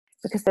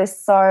because there's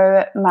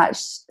so much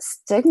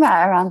stigma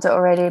around it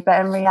already.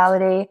 But in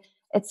reality,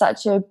 it's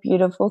such a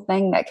beautiful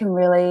thing that can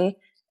really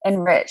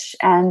enrich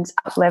and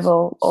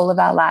up-level all of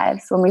our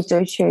lives when we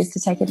do choose to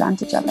take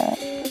advantage of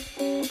it.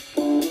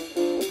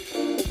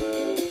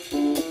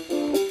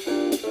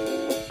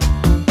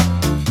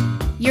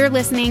 You're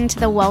listening to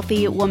the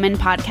Wealthy Woman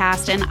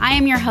Podcast, and I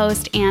am your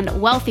host and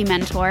wealthy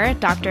mentor,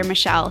 Dr.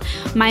 Michelle.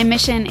 My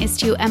mission is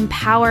to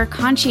empower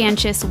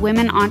conscientious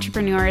women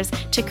entrepreneurs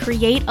to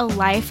create a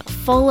life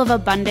full of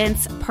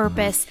abundance,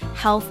 purpose,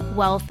 health,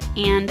 wealth,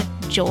 and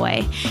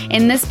joy.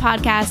 In this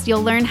podcast,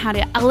 you'll learn how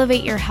to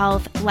elevate your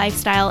health,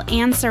 lifestyle,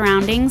 and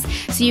surroundings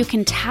so you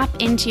can tap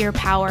into your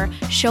power,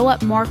 show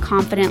up more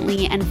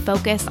confidently, and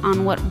focus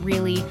on what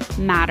really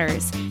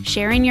matters.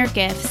 Sharing your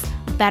gifts,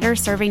 better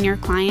serving your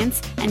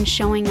clients, and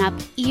showing up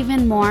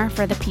even more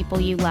for the people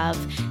you love.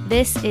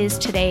 This is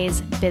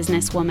today's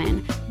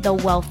businesswoman, the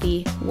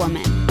wealthy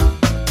woman.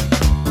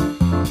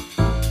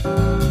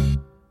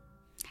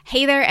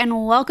 Hey there,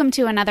 and welcome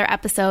to another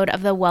episode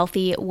of the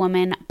Wealthy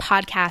Woman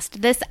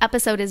Podcast. This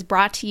episode is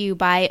brought to you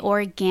by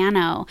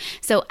Organo.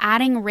 So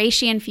adding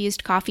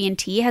reishi-infused coffee and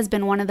tea has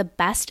been one of the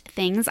best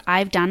things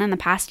I've done in the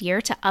past year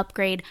to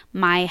upgrade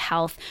my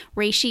health.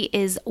 Reishi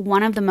is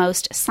one of the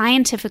most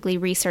scientifically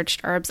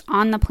researched herbs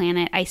on the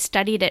planet. I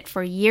studied it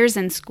for years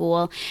in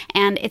school,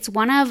 and it's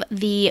one of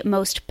the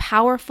most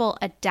powerful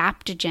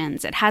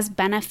adaptogens. It has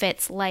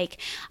benefits like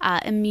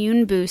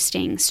immune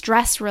boosting,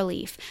 stress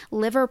relief,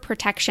 liver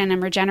protection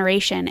and regeneration,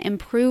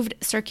 improved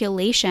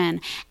circulation,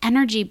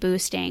 energy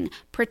boosting,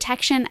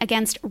 protection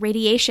against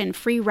radiation,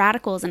 free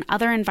radicals, and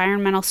other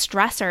environmental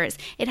stressors.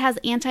 It has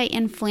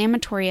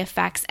anti-inflammatory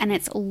effects, and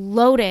it's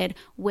loaded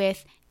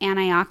with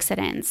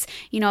antioxidants.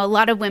 You know, a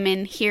lot of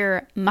women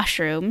hear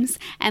mushrooms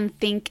and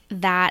think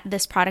that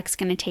this product's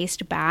going to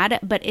taste bad,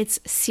 but it's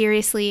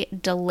seriously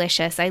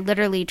delicious. I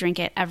literally drink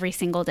it every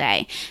single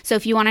day. So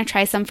if you want to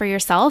try some for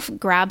yourself,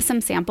 grab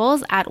some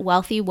samples at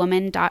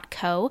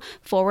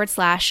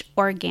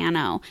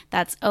wealthywoman.co/organo.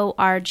 That's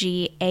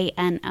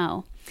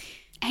ORGANO.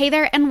 Hey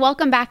there, and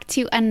welcome back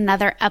to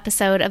another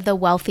episode of the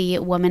Wealthy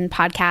Woman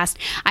Podcast.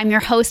 I'm your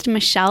host,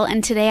 Michelle,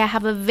 and today I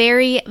have a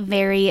very,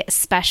 very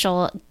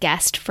special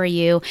guest for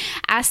you.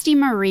 Asti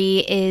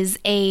Maree is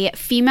a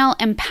female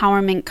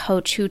empowerment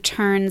coach who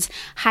turns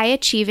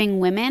high-achieving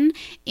women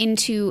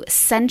into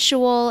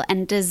sensual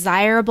and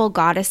desirable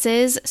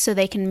goddesses so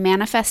they can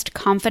manifest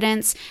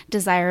confidence,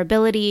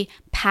 desirability,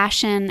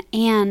 passion,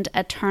 and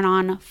a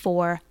turn-on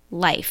for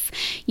life.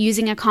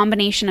 Using a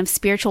combination of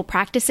spiritual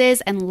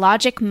practices and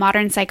logic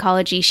modern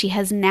psychology, she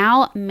has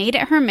now made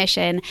it her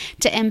mission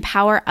to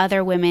empower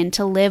other women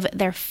to live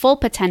their full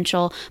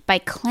potential by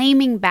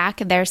claiming back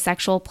their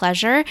sexual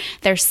pleasure,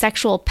 their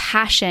sexual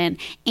passion,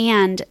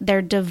 and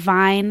their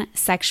divine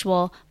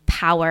sexual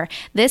power.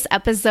 This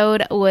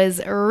episode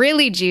was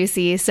really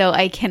juicy, so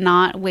I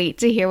cannot wait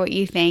to hear what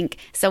you think.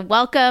 So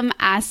welcome,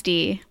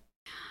 Asti.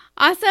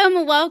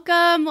 Awesome.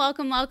 Welcome,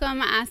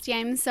 Asti.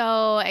 I'm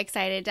so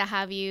excited to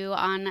have you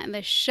on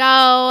the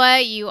show.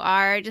 You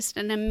are just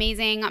an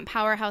amazing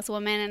powerhouse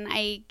woman, and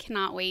I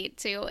cannot wait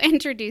to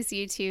introduce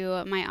you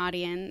to my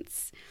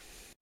audience.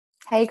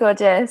 Hey,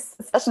 gorgeous.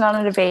 It's such an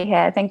honor to be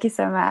here. Thank you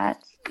so much.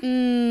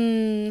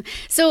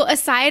 So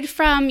aside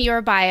from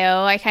your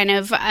bio, I'm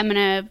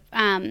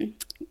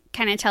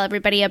going to tell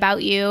everybody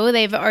about you.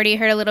 They've already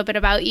heard a little bit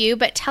about you,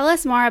 but tell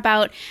us more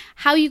about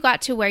how you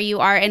got to where you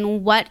are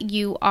and what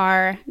you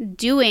are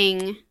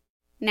doing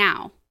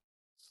now.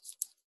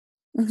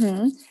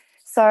 Mm-hmm.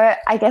 So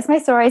I guess my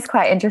story is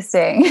quite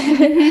interesting.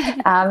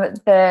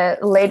 The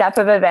lead up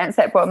of events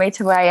that brought me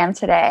to where I am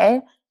today.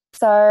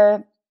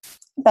 So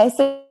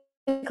basically,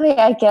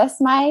 I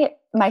guess my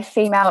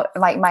female,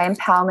 like my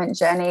empowerment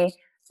journey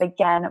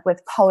began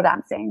with pole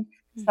dancing.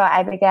 So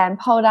I began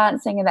pole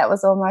dancing, and that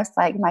was almost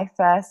like my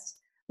first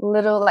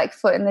little like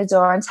foot in the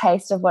door and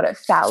taste of what it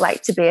felt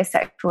like to be a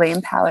sexually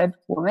empowered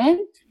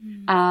woman.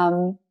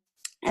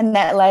 And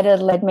that later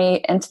led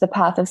me into the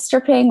path of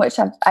stripping, which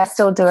I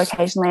still do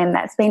occasionally, and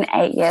that's been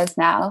 8 years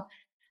now.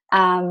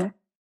 But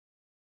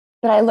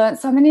I learned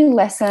so many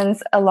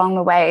lessons along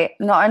the way,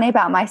 not only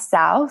about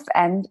myself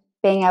and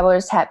being able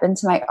to tap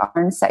into my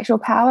own sexual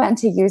power and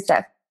to use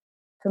that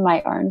for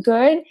my own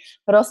good,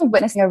 but also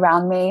witnessing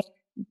around me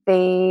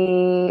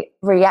the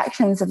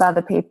reactions of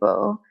other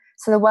people.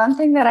 So the one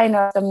thing that I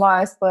noticed the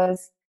most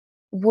was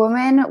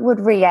women would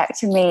react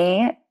to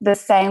me the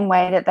same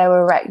way that they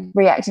were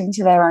reacting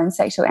to their own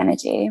sexual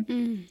energy.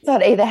 So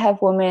I'd either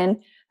have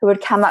women who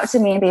would come up to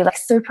me and be like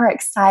super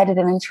excited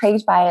and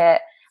intrigued by it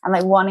and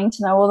like wanting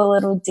to know all the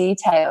little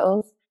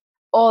details,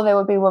 or there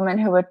would be women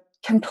who were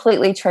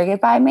completely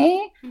triggered by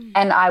me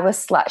and I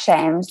was slut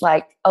shamed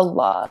like a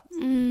lot.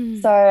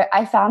 So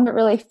I found it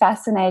really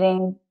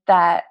fascinating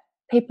that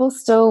people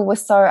still were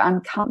so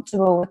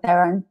uncomfortable with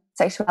their own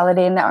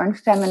sexuality and their own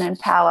feminine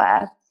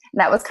power. And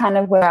that was kind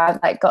of where I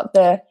like got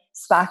the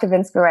spark of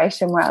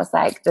inspiration where I was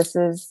like, this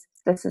is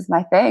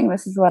my thing.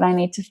 This is what I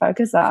need to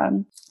focus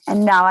on.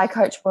 And now I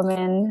coach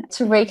women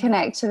to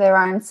reconnect to their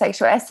own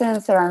sexual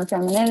essence, their own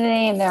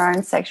femininity, and their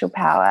own sexual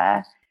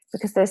power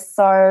because there's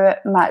so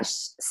much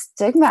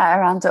stigma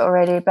around it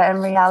already. But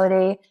in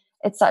reality,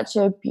 it's such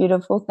a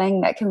beautiful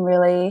thing that can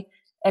really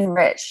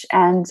enrich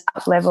and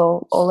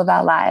up-level all of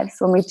our lives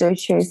when we do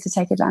choose to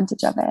take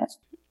advantage of it.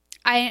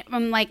 I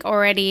am like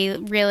already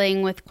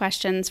reeling with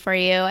questions for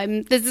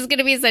you. This is going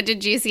to be such a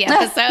juicy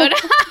episode.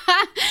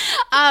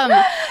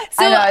 I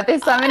know,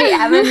 there's so many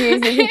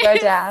avenues you can go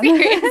down.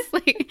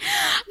 Seriously.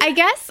 I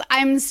guess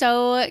I'm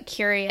so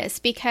curious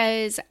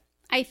because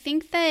I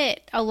think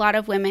that a lot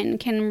of women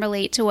can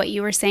relate to what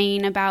you were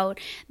saying about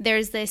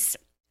there's this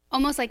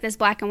almost like this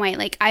black and white,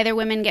 like either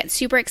women get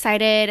super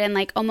excited and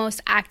like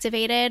almost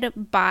activated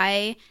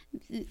by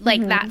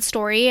like that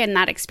story and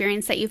that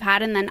experience that you've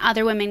had, and then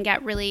other women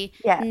get really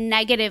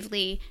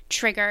negatively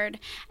triggered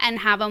and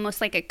have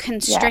almost like a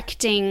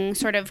constricting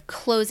sort of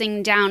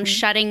closing down,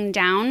 shutting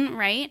down,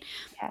 right?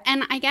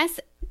 And I guess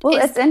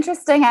it's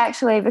interesting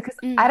actually because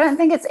I don't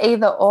think it's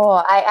either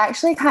or. I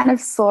actually kind of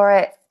saw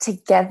it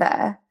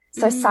together.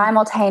 So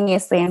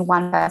simultaneously in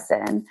one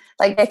person,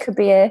 like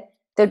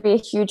there'd be a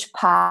huge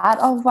part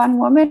of one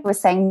woman who was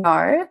saying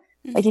no,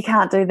 like you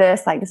can't do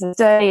this, like this is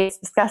dirty, it's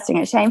disgusting,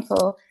 it's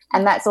shameful.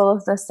 And that's all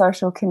of the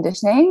social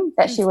conditioning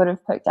that she would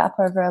have picked up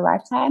over a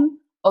lifetime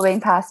or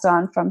being passed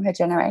on from her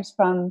generation,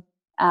 from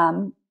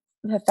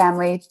her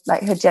family,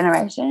 like her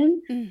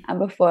generation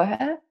before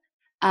her.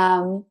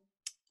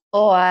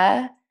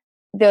 Or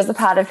there was a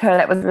part of her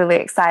that was really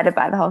excited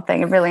by the whole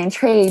thing and really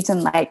intrigued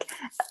and like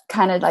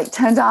kind of like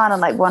turned on and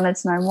like wanted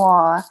to know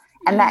more.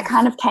 And that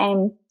kind of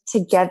came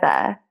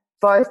together,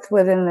 both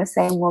within the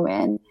same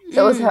woman.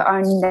 So it was her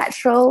own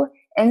natural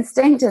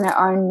instinct and her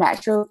own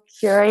natural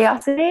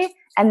curiosity,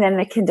 and then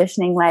the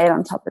conditioning layered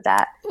on top of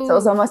that. Ooh. So it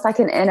was almost like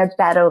an inner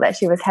battle that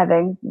she was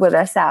having with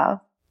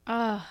herself.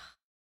 Oh,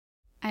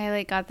 I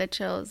like got the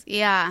chills.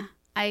 Yeah.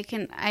 I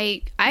can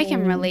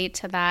relate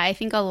to that. I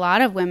think a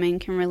lot of women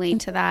can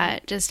relate to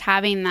that. Just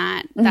having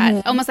that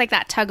almost like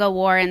that tug of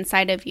war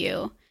inside of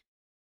you.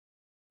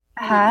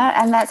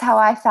 And that's how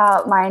I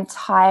felt my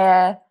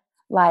entire,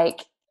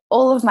 like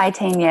all of my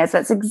teen years.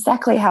 That's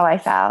exactly how I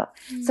felt.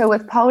 So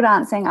with pole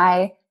dancing,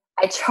 I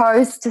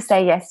chose to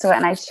say yes to it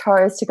and I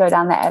chose to go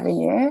down that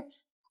avenue,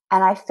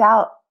 and I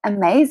felt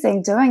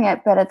amazing doing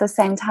it. But at the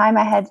same time,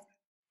 I had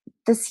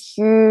this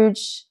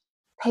huge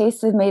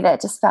piece of me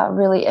that just felt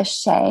really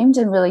ashamed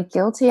and really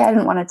guilty. I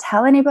didn't want to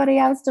tell anybody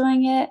I was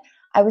doing it.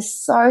 I was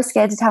so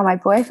scared to tell my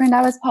boyfriend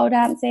I was pole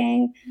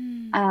dancing.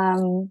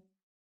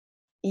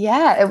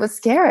 It was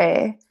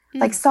scary.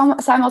 Like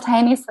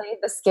simultaneously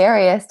the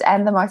scariest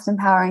and the most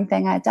empowering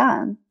thing I'd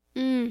done.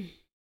 And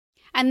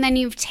then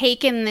you've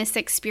taken this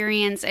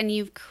experience and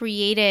you've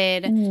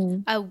created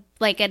an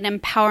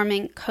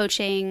empowerment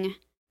coaching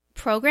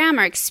program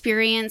or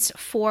experience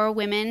for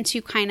women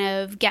to kind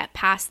of get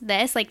past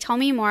this. Like, tell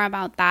me more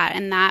about that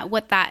and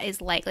what that is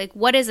like. Like,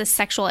 what is a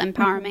sexual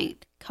empowerment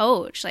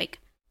coach? Like,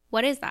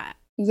 what is that?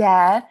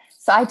 Yeah.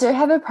 So I do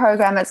have a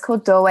program. It's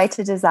called Doorway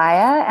to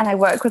Desire, and I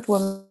work with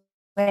women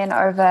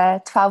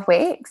over 12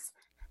 weeks.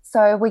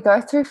 So we go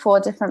through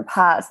 4 different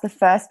parts. The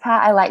first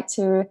part, I like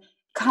to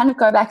kind of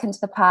go back into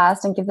the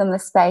past and give them the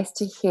space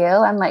to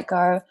heal and let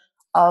go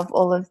of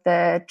all of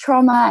the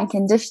trauma and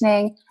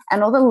conditioning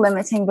and all the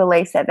limiting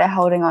beliefs that they're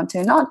holding on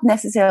to, not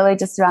necessarily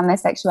just around their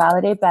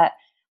sexuality, but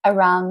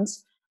around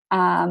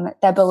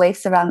their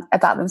beliefs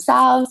about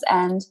themselves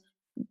and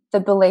the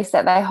beliefs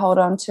that they hold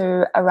on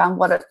to around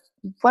what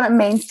it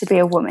means to be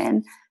a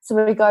woman.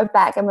 So we go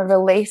back and we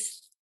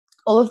release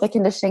all of the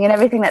conditioning and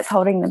everything that's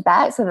holding them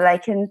back so that they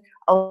can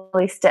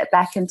only step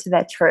back into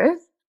their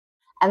truth.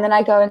 And then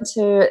I go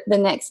into the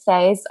next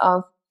phase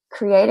of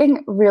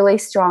creating really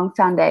strong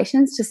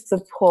foundations to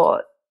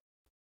support.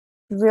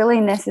 Really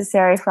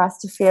necessary for us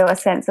to feel a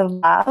sense of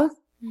love,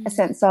 a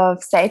sense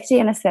of safety,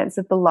 and a sense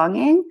of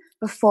belonging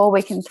before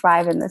we can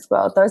thrive in this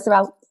world. Those are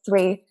our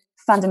 3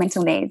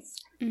 fundamental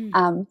needs,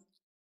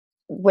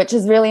 which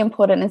is really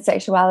important in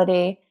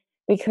sexuality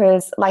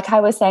because, like I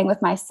was saying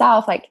with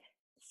myself, like,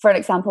 for an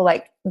example,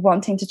 like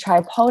wanting to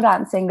try pole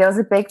dancing, there was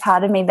a big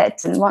part of me that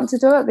didn't want to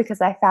do it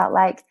because I felt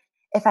like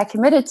if I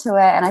committed to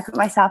it and I put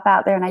myself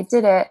out there and I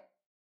did it,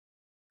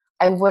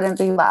 I wouldn't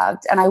be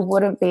loved and I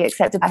wouldn't be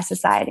accepted by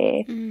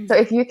society. So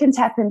if you can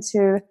tap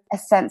into a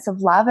sense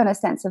of love and a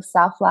sense of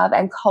self-love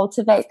and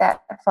cultivate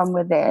that from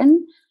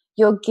within,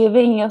 you're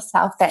giving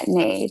yourself that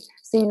need.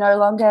 So you no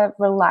longer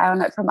rely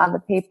on it from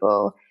other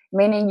people,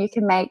 meaning you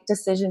can make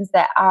decisions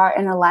that are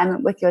in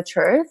alignment with your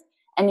truth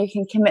and you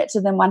can commit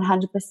to them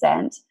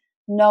 100%,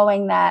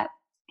 knowing that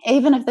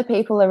even if the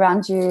people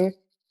around you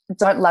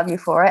don't love you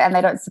for it and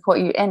they don't support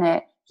you in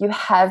it, you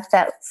have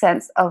that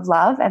sense of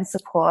love and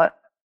support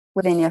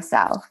within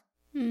yourself.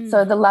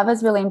 So the love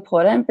is really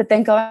important. But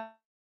then going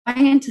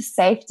into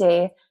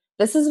safety,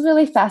 this is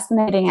really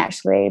fascinating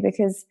actually,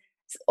 because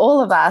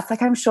all of us,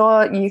 like I'm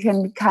sure you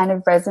can kind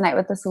of resonate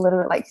with this a little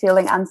bit, like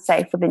feeling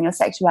unsafe within your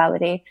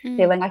sexuality,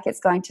 feeling like it's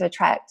going to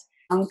attract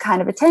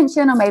kind of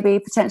attention or maybe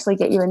potentially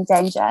get you in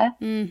danger.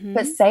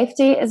 But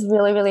safety is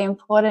really, really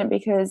important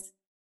because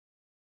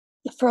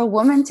for a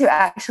woman to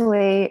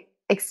actually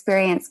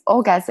experience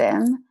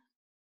orgasm,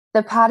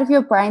 the part of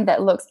your brain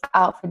that looks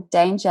out for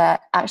danger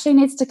actually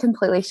needs to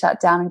completely shut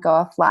down and go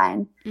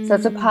offline. So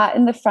it's a part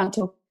in the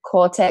frontal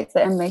cortex, the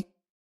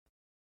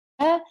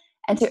amygdala,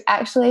 and to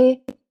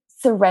actually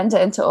surrender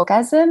into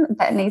orgasm,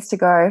 that needs to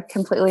go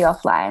completely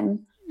offline.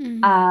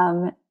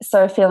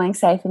 So feeling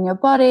safe in your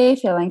body,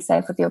 feeling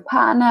safe with your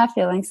partner,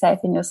 feeling safe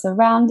in your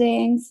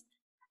surroundings.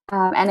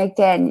 And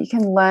again, you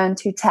can learn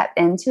to tap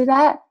into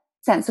that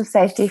sense of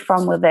safety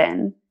from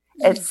within.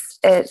 It's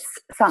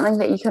something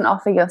that you can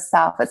offer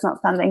yourself. It's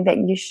not something that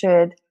you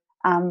should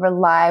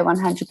rely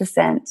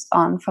 100%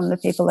 on from the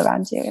people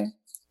around you.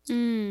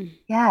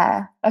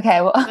 Yeah.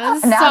 Okay. Well, now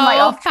so I'm like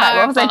off track.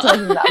 What was I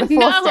talking about? The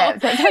four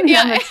steps. That's only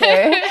number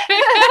 2.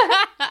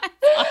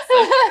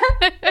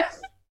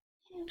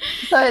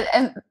 So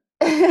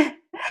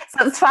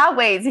it's 12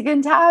 weeks. You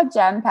can tell how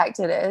jam-packed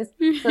it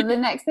is. So the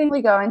next thing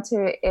we go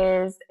into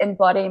is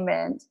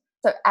embodiment.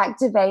 So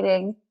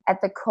activating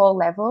at the core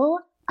level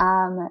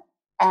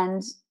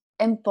and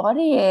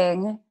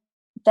embodying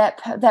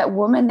that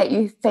woman that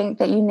you think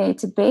that you need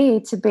to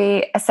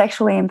be a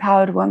sexually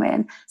empowered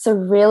woman. So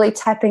really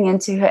tapping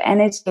into her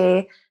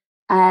energy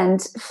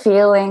and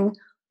feeling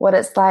what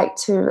it's like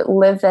to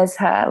live as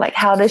her. Like,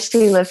 how does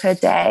she live her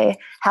day?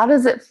 How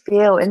does it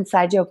feel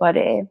inside your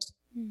body?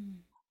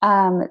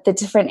 The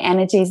different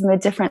energies and the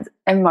different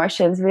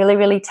emotions, really,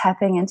 really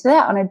tapping into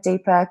that on a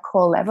deeper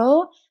core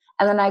level.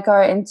 And then I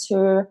go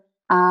into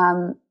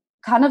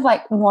kind of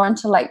like more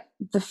into like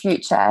the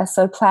future.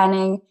 So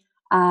planning,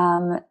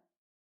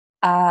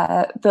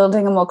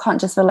 building a more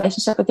conscious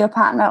relationship with your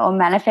partner or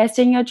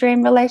manifesting your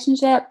dream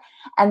relationship.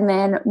 And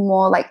then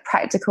more like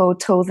practical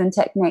tools and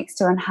techniques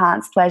to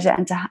enhance pleasure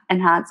and to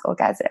enhance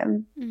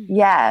orgasm.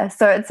 Yeah.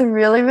 So it's a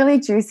really, really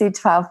juicy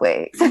 12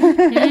 weeks.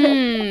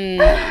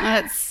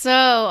 That's so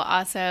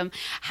awesome.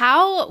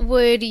 How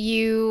would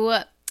you,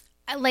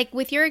 like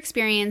with your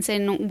experience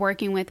in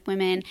working with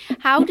women,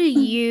 how do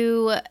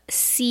you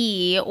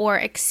see or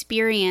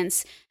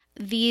experience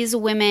these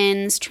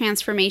women's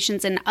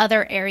transformations in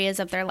other areas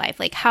of their life?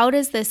 Like, how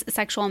does this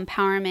sexual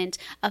empowerment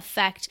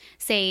affect,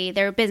 say,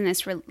 their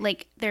business,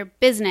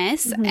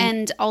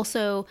 and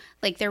also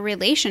like their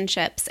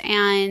relationships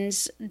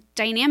and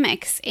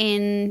dynamics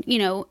in,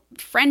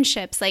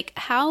 friendships? Like,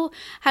 how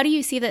do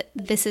you see that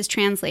this is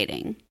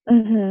translating?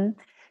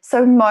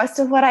 So most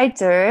of what I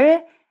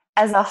do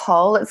as a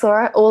whole, it's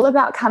all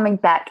about coming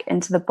back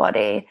into the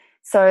body.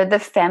 So the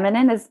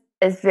feminine is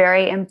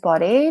very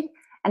embodied.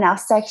 And our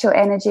sexual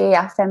energy,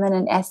 our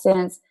feminine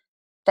essence,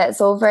 that's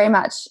all very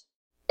much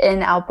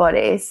in our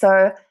body.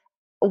 So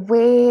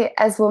we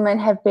as women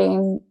have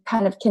been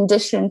kind of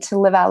conditioned to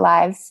live our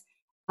lives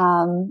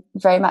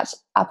very much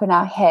up in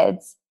our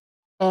heads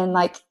in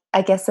like,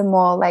 I guess, a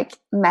more like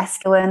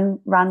masculine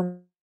run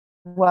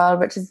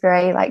world, which is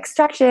very like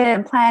structured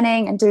and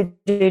planning and do.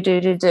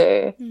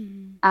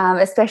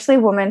 Especially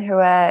women who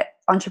are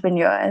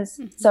entrepreneurs.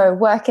 So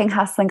working,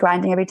 hustling,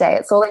 grinding every day,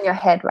 it's all in your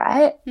head,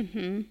 right?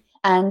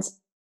 And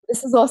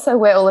this is also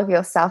where all of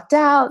your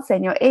self-doubts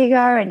and your ego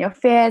and your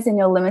fears and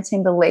your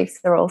limiting beliefs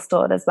are all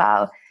stored as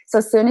well. So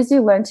as soon as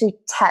you learn to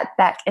tap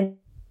back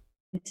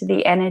into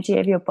the energy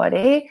of your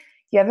body,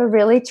 you have a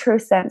really true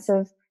sense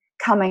of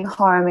coming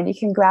home, and you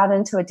can ground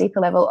into a deeper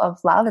level of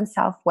love and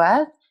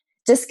self-worth,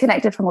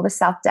 disconnected from all the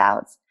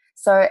self-doubts.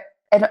 So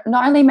it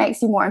not only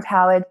makes you more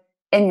empowered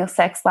in your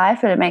sex life,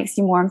 but it makes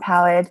you more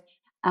empowered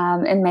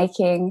in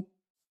making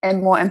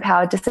and more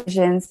empowered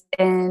decisions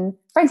in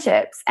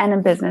friendships and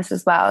in business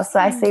as well. So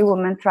I see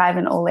women thrive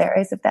in all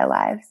areas of their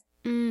lives.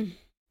 I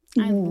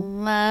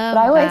love But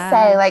I always that.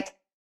 say, like,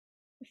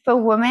 for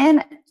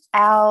women,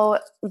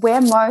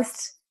 we're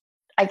most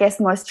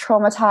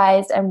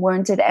traumatized and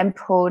wounded and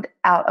pulled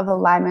out of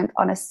alignment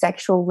on a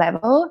sexual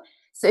level.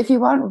 So if you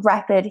want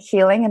rapid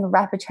healing and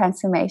rapid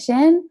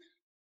transformation,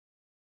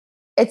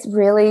 it's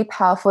really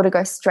powerful to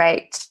go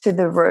straight to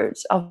the root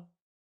of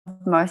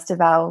most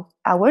of our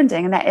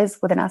wounding, and that is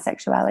within our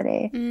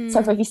sexuality. So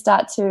if you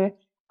start to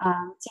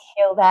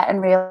heal that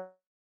and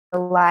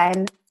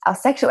realign our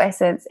sexual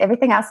essence,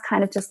 everything else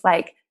kind of just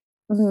like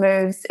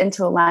moves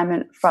into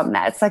alignment from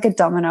that. It's like a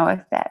domino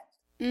effect.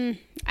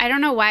 I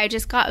don't know why I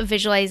just got a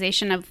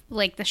visualization of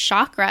like the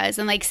chakras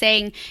and like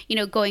saying,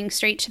 going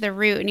straight to the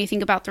root, and you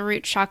think about the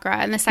root chakra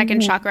and the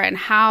second chakra and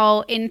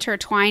how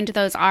intertwined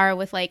those are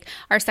with like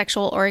our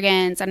sexual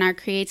organs and our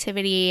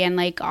creativity and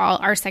like all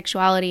our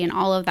sexuality and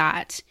all of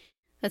that.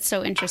 That's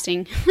so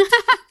interesting.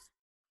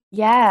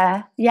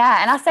 Yeah.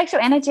 And our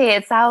sexual energy,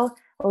 it's our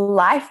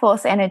life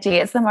force energy.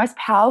 It's the most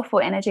powerful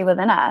energy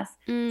within us.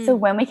 So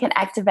when we can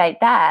activate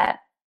that,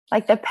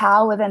 like the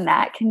power within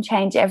that can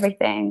change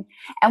everything.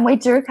 And we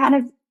do kind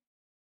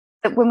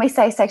of, when we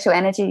say sexual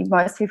energy,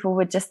 most people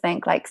would just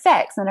think like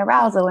sex and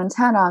arousal and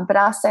turn on, but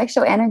our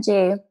sexual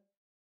energy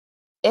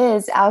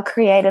is our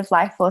creative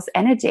life force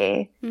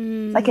energy.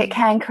 Like it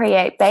can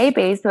create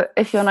babies, but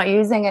if you're not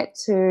using it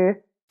to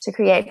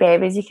create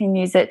babies, you can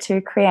use it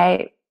to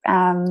create,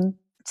 to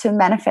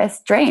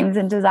manifest dreams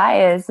and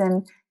desires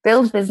and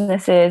build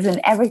businesses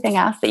and everything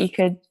else that you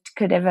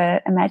could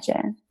ever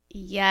imagine.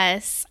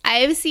 Yes.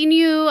 I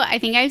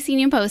think I've seen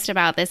you post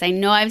about this. I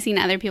know I've seen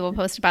other people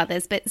post about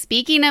this, but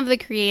speaking of the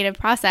creative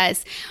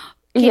process,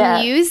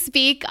 can you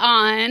speak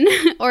on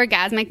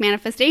orgasmic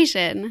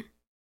manifestation?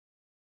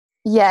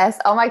 Yes.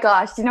 Oh my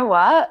gosh. Do you know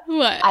what?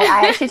 What?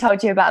 I actually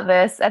told you about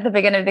this at the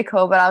beginning of the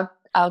call, but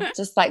I'll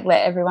just like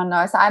let everyone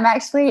know. So I'm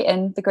actually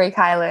in the Greek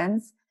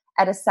islands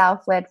at a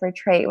self-led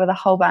retreat with a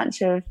whole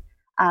bunch of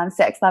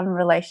sex, love, and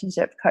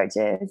relationship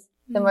coaches.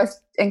 The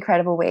most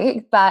incredible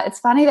week. But it's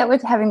funny that we're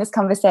having this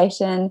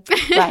conversation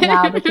right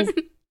now because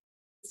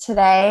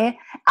today,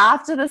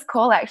 after this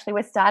call, actually,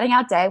 we're starting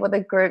our day with a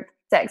group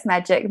sex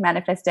magic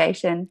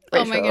manifestation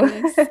ritual. Oh my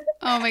goodness.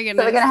 Oh my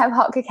goodness. So we're going to have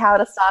hot cacao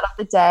to start off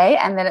the day.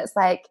 And then it's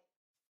like,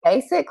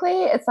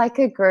 basically, it's like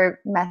a group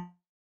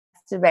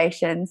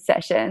masturbation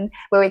session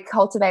where we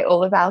cultivate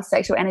all of our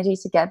sexual energy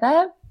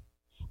together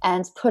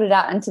and put it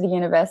out into the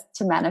universe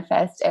to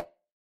manifest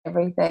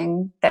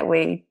everything that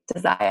we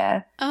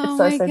desire. Oh,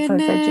 it's so juicy.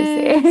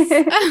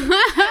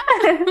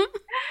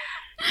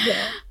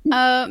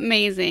 Yeah.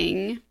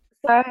 Amazing.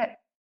 So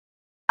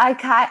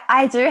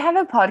I do have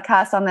a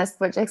podcast on this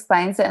which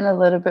explains it in a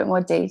little bit more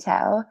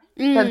detail.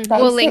 But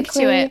we'll link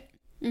to it.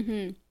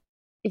 Mm-hmm.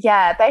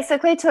 Yeah,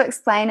 basically to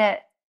explain it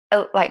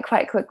like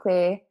quite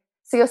quickly.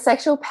 So your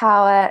sexual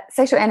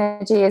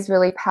energy is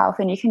really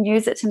powerful and you can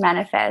use it to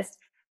manifest.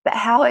 But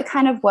how it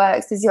kind of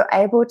works is you're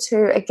able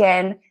to,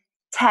 again,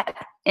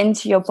 tap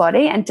into your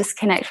body and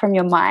disconnect from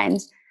your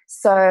mind.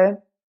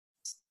 So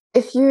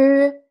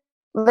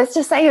let's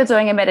just say you're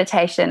doing a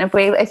meditation.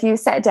 If you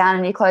sat down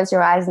and you closed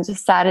your eyes and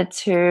just started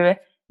to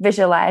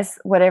visualize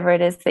whatever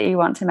it is that you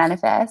want to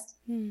manifest,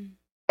 and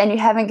you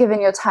haven't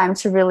given your time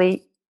to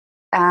really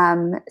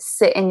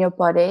sit in your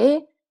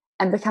body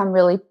and become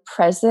really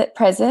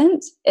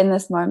present in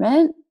this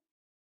moment,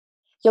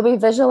 you'll be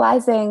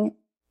visualizing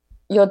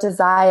your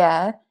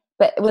desire,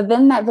 but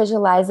within that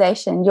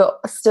visualization, you're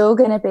still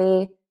going to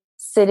be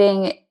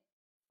sitting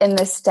in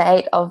the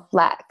state of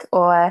lack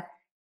or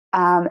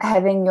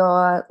having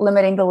your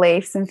limiting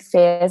beliefs and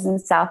fears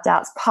and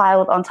self-doubts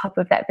piled on top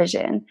of that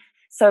vision.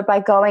 So by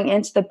going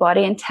into the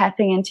body and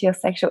tapping into your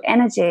sexual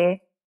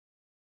energy,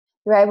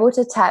 you're able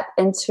to tap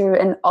into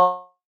an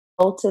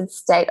altered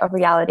state of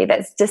reality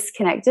that's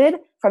disconnected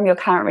from your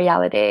current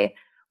reality,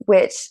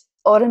 which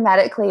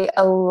automatically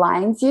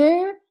aligns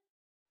you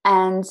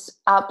and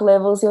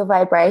up-levels your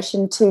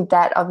vibration to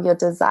that of your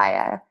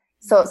desire.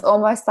 So it's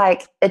almost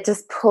like it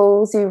just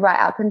pulls you right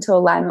up into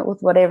alignment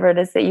with whatever it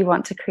is that you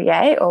want to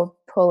create or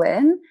pull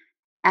in,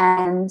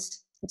 and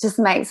just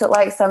makes it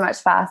like so much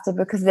faster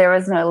because there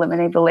is no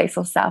limiting beliefs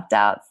or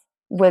self-doubts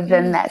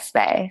within that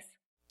space.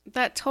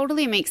 That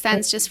totally makes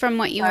sense just from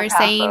what you were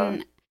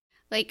saying.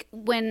 Like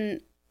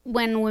when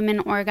women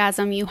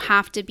orgasm, you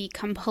have to be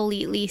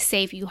completely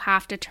safe. You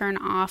have to turn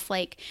off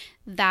like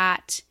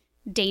that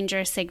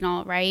danger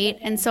signal, right?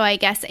 And so I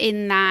guess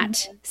in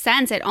that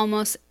sense, it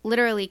almost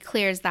literally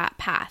clears that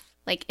path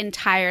like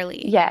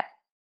entirely. Yeah.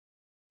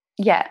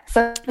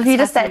 So if you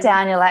just sat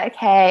down, you're like,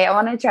 hey, I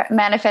want to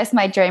manifest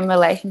my dream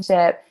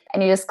relationship,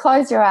 and you just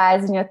close your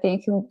eyes and you're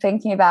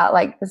thinking about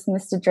like this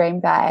Mr. Dream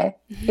guy.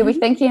 You'll be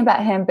thinking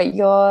about him, but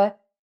your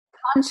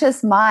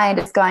conscious mind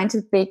is going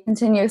to be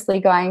continuously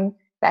going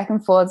back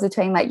and forwards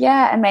between like,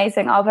 yeah,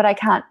 amazing. Oh, but I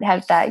can't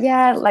have that.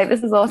 Yeah, like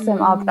this is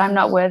awesome. Oh, but I'm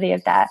not worthy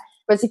of that.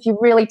 Whereas if you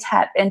really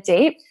tap in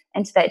deep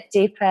into that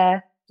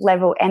deeper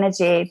level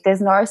energy,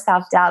 there's no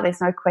self-doubt,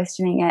 there's no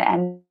questioning it,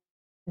 and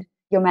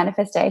your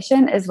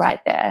manifestation is right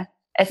there.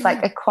 It's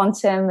like a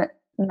quantum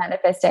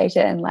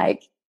manifestation.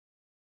 Like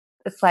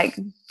it's like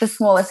the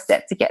smallest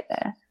step to get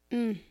there.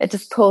 It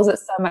just pulls it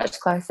so much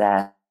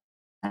closer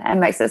and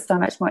makes it so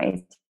much more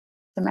easy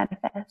to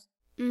manifest.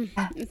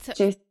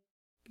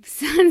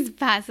 Sounds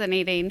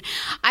fascinating.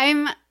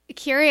 I'm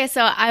curious.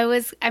 So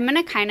I'm going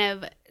to kind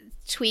of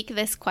tweak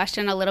this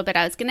question a little bit.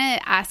 I was going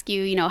to ask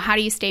you, how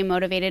do you stay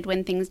motivated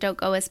when things don't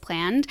go as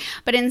planned?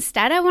 But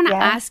instead, I want to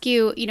ask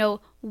you,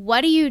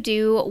 what do you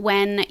do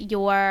when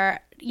you're,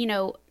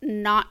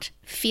 not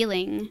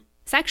feeling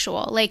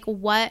sexual?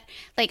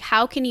 Like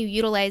how can you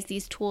utilize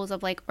these tools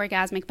of like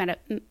orgasmic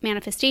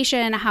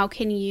manifestation? How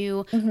can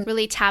you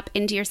really tap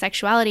into your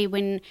sexuality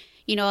when,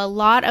 a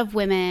lot of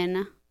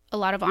women, a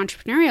lot of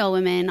entrepreneurial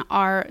women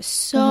are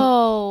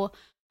so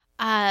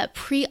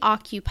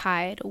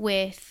preoccupied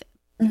with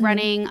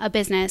running a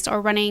business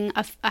or running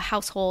a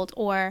household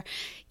or,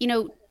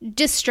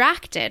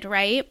 distracted,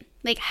 right?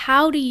 Like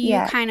how do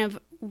you kind of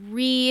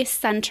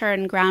recenter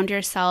and ground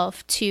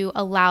yourself to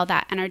allow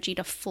that energy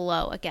to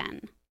flow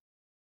again?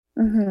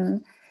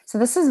 So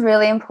this is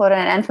really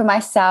important. And for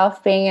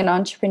myself, being an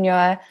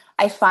entrepreneur,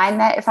 I find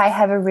that if I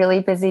have a really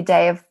busy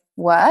day of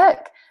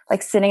work,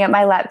 like sitting at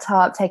my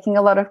laptop, taking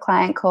a lot of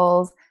client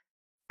calls,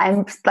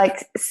 I'm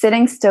like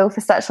sitting still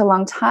for such a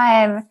long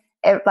time,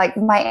 like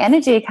my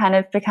energy kind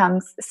of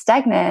becomes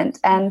stagnant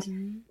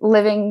and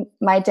living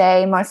my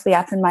day mostly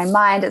up in my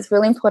mind. It's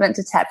really important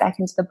to tap back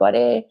into the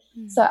body.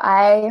 So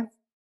I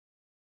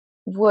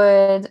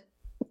would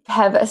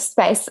have a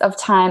space of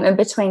time in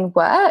between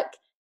work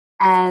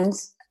and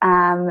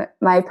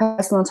my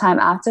personal time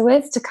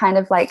afterwards to kind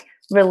of like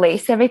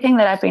release everything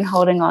that I've been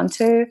holding on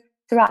to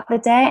throughout the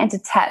day and to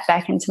tap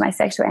back into my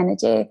sexual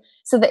energy.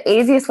 So the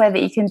easiest way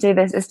that you can do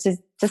this is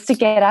to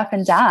get up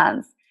and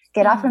dance,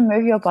 get up and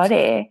move your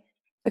body,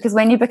 because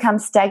when you become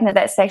stagnant,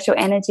 that sexual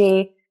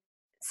energy,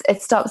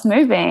 it stops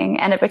moving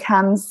and it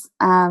becomes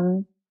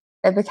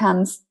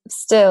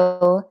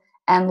still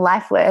and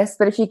lifeless.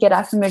 But if you get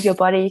up and move your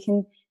body, you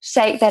can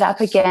shake that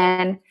up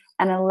again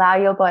and allow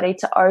your body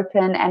to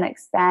open and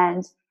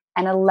expand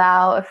and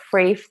allow a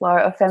free flow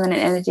of feminine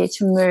energy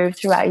to move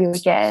throughout you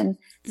again.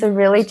 So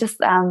really just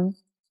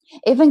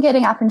even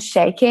getting up and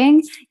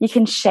shaking, you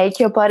can shake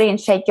your body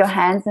and shake your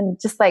hands and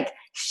just like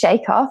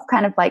shake off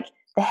kind of like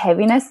the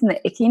heaviness and the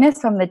ickiness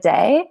from the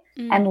day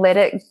and let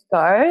it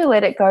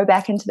go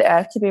back into the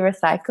earth to be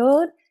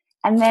recycled.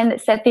 And then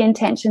set the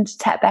intention to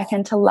tap back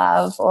into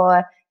love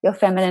or your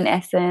feminine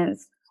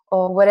essence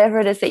or whatever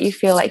it is that you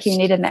feel like you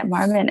need in that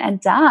moment, and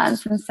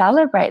dance and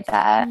celebrate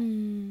that.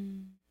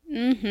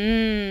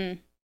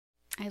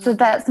 So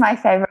that's my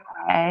favorite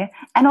way.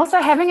 And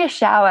also having a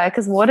shower,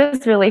 because water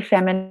is really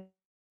feminine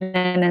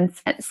and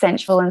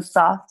sensual and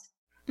soft.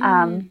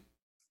 And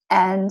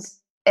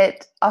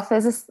it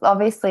offers us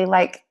obviously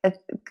like a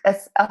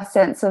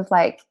sense of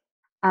like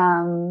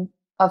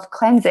of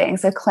cleansing.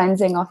 So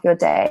cleansing off your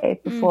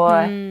day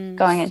before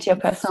going into your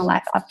personal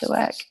life after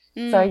work.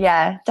 So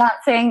yeah,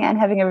 dancing and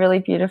having a really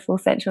beautiful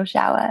sensual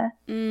shower.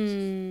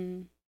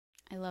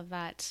 I love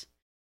that.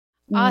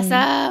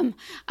 Awesome.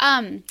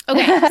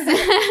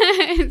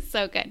 Okay.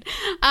 So good.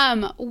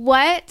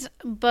 What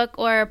book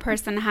or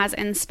person has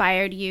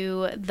inspired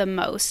you the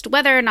most,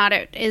 whether or not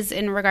it is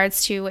in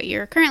regards to what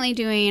you're currently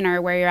doing or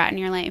where you're at in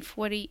your life?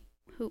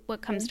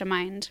 What comes to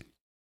mind?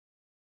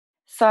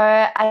 So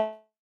I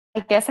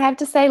guess I have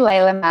to say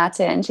Layla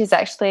Martin. She's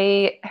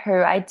actually who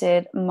I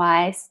did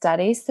my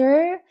studies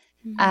through.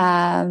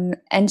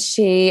 And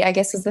she, I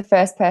guess, was the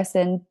first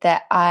person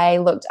that I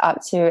looked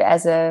up to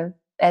as a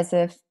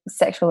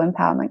sexual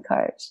empowerment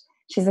coach.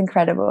 She's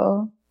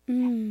incredible.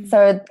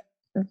 So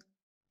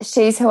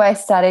she's who I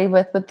studied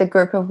with the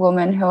group of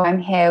women who I'm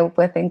here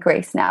with in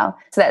Greece now.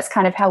 So that's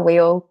kind of how we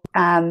all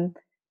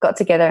got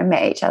together and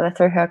met each other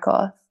through her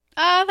course.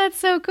 Oh, that's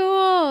so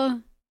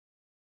cool.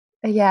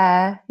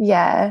 Yeah.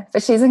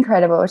 But she's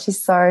incredible. She's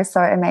so,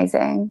 so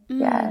amazing.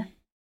 Yeah.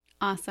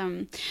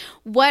 Awesome.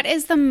 What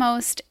is the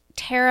most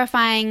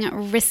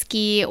terrifying,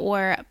 risky,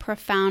 or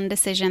profound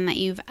decision that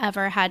you've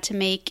ever had to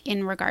make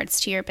in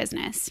regards to your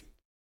business?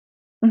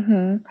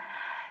 To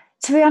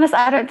be honest,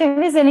 I don't think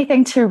there's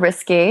anything too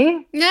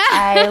risky.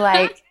 I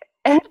like,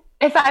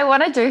 if I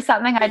want to do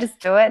something, I just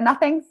do it.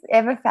 Nothing's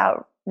ever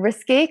felt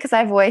risky because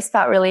I've always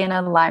felt really in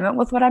alignment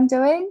with what I'm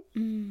doing.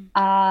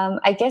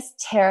 I guess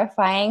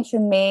terrifying for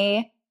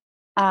me,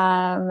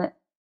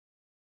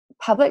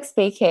 public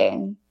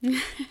speaking.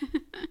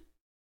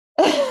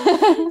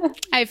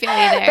 I feel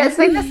you there. That's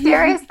been the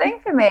scariest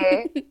thing for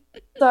me.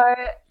 So,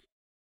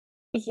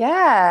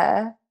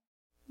 yeah.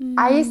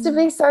 I used to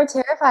be so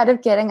terrified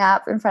of getting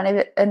up in front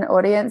of an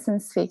audience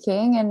and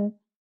speaking. And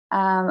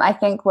I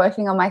think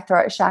working on my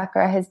throat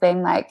chakra has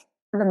been like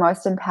the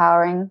most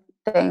empowering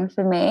thing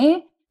for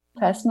me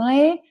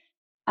personally.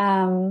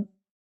 And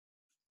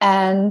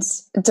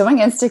doing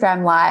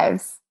Instagram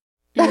lives.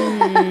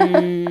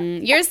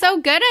 You're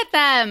so good at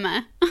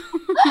them.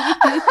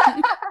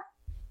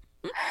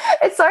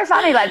 It's so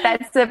funny, like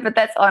that's it, but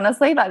that's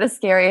honestly like the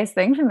scariest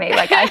thing for me.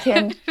 Like I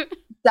can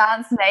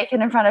dance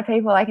naked in front of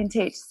people, I can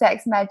teach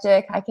sex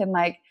magic, I can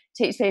like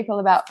teach people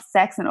about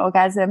sex and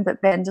orgasm,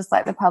 but then just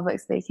like the public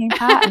speaking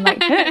part, I'm like,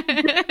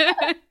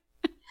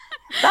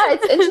 but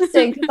it's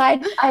interesting because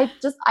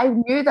I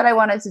knew that I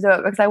wanted to do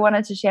it because I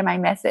wanted to share my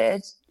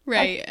message.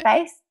 Right.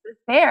 I faced the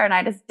fear and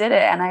I just did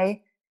it, and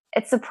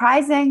it's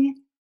surprising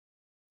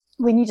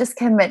when you just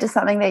commit to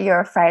something that you're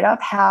afraid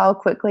of, how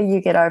quickly you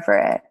get over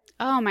it.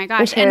 Oh my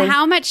gosh. And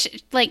how much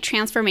like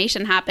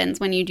transformation happens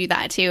when you do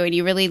that too, and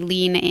you really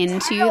lean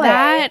into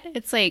that.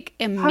 It's like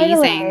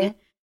amazing.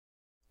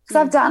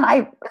 Because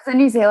I was in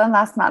New Zealand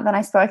last month and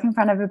I spoke in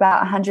front of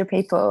about 100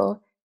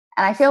 people,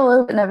 and I feel a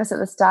little bit nervous at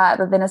the start,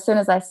 but then as soon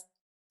as I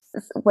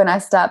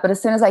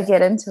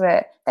get into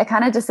it, it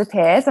kind of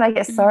disappears and I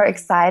get so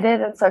excited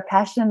and so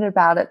passionate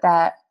about it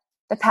that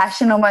the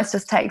passion almost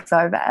just takes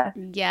over.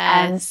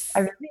 Yes.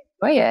 And I really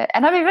enjoy it.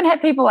 And I've even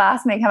had people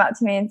come up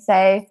to me and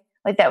say,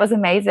 like, that was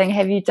amazing.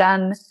 Have you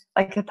done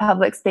like a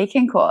public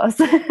speaking course?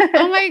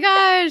 Oh my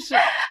gosh.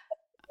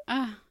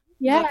 Oh,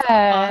 yeah.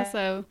 That's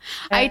awesome.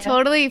 I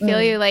totally feel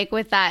you, like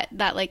with that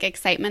like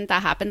excitement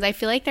that happens. I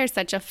feel like there's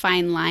such a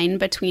fine line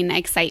between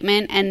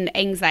excitement and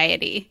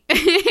anxiety.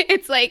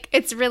 It's like,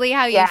 it's really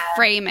how you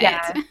frame it.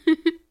 Yeah.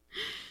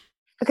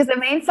 Because it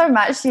means so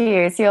much to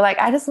you. So you're like,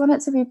 I just want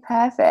it to be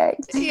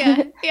perfect.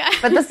 Yeah.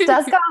 But this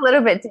does go a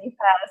little bit deeper.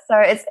 So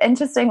it's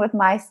interesting with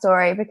my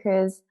story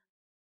because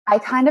I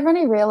kind of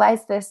only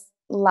realized this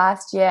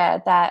last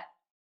year that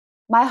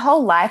my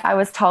whole life I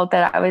was told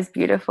that I was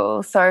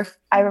beautiful. So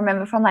I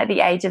remember from like the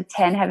age of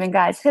 10 having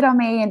guys hit on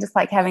me and just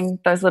like having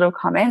those little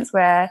comments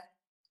where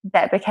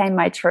that became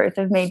my truth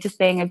of me just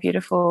being a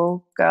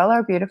beautiful girl or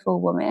a beautiful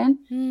woman.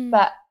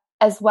 But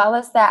as well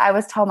as that, I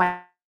was told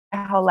my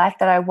whole life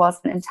that I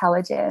wasn't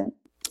intelligent.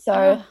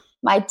 So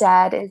my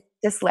dad is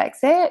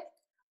dyslexic.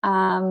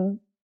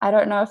 I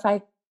don't know if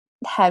I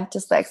have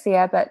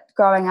dyslexia, but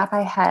growing up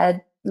I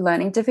had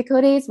learning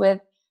difficulties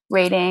with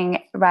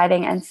reading,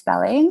 writing, and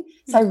spelling.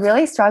 So I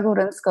really struggled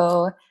in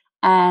school,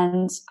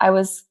 and I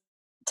was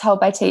told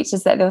by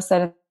teachers that there were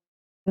certain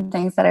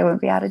things that I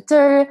wouldn't be able to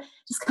do.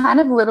 Just kind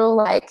of little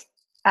like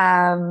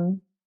I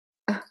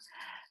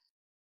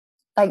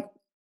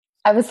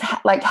was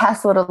like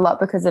hassled a lot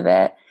because of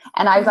it.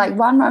 And I like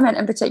one moment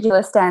in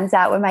particular stands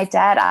out when my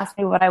dad asked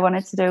me what I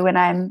wanted to do when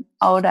I'm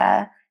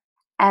older.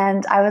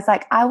 And I was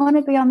like, I want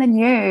to be on the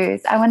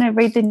news. I want to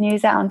read the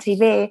news out on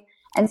TV.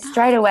 And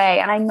straight away,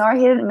 and I know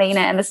he didn't mean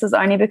it, and this was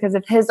only because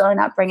of his own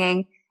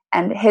upbringing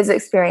and his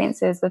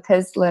experiences with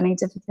his learning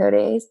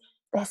difficulties,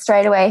 but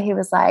straight away he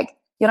was like,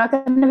 you're not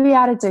going to be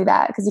able to do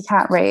that because you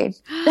can't read.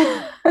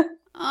 Oh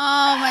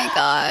my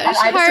gosh, and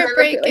I just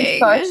heartbreaking. Remember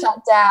feeling so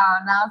shut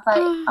down. And I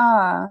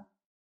was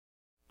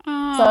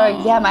like, So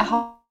yeah, my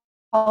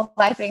whole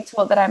life being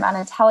taught that I'm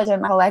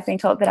unintelligent, my whole life being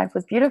taught that I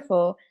was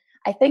beautiful.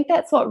 I think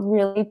that's what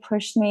really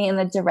pushed me in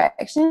the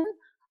direction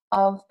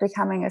of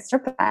becoming a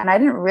stripper. And I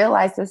didn't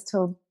realize this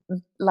till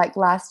like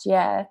last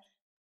year.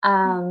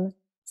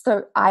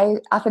 So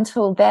up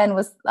until then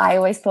I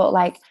always thought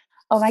like,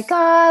 oh my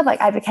God, like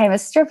I became a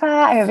stripper.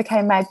 I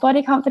overcame my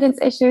body confidence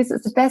issues.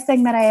 It's the best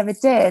thing that I ever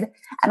did.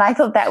 And I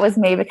thought that was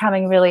me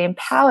becoming really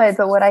empowered.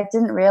 But what I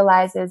didn't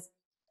realize is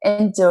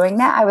in doing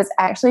that, I was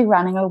actually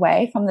running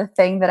away from the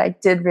thing that I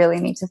did really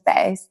need to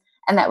face.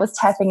 And that was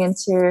tapping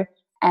into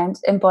and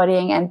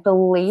embodying and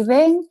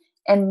believing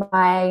in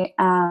my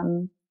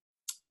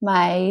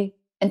my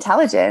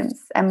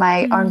intelligence and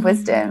my own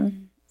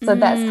wisdom. So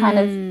that's kind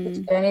of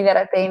the journey that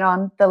I've been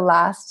on the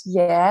last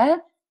year,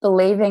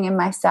 believing in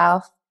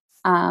myself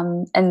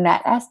in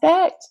that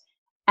aspect.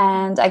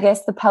 And I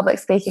guess the public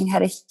speaking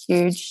had a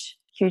huge,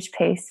 huge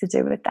piece to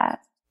do with that.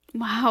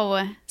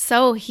 Wow.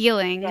 So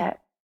healing. Yeah.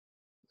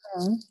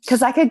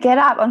 Because I could get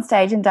up on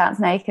stage and dance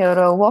naked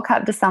or walk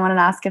up to someone and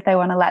ask if they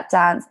want a lap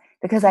dance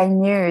because I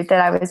knew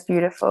that I was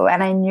beautiful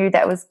and I knew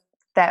that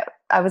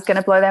I was going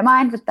to blow their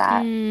mind with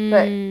that.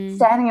 But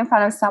standing in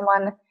front of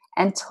someone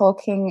and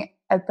talking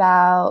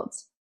about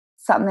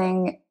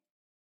something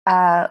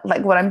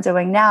like what I'm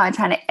doing now and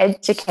trying to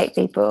educate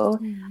people,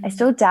 I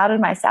still doubted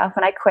myself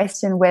and I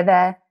questioned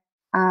whether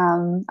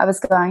I was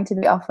going to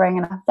be offering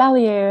enough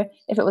value,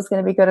 if it was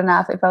going to be good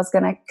enough, if I was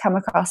going to come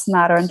across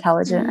smart or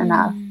intelligent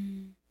enough.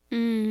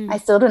 I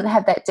still didn't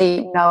have that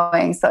deep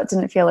knowing, so it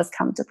didn't feel as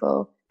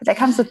comfortable. But that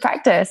comes with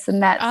practice,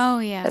 and that's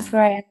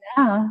where I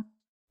am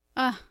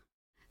now.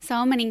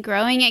 So many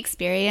growing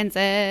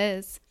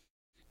experiences.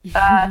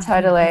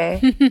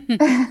 Totally.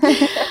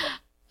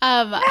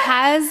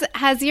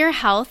 Has your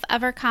health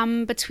ever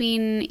come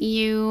between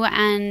you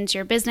and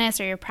your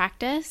business or your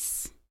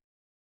practice?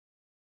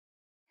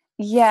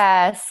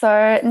 Yeah,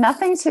 so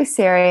nothing too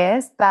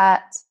serious,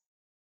 but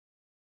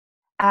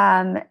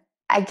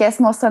I guess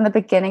more so in the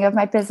beginning of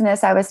my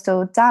business, I was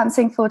still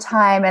dancing full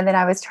time, and then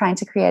I was trying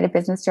to create a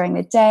business during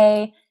the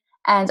day,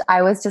 and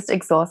I was just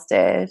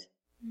exhausted,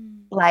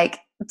 like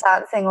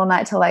dancing all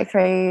night till like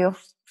 3 or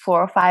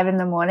 4 or 5 in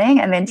the morning,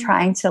 and then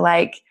trying to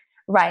like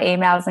write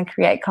emails and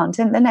create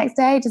content the next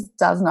day just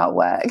does not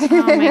work.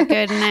 Oh my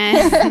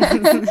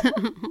goodness.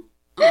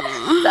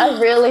 So I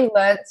really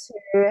learned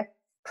to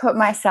put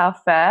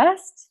myself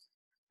first,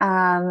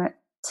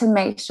 to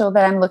make sure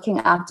that I'm looking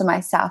after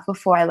myself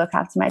before I look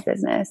after my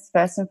business.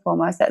 First and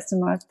foremost, that's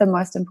the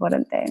most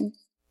important thing.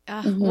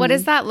 What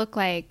does that look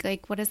like?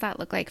 Like, what does that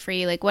look like for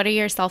you? Like, what are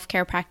your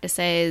self-care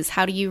practices?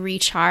 How do you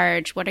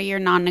recharge? What are your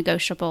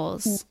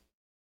non-negotiables?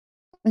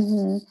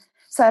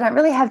 So I don't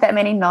really have that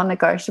many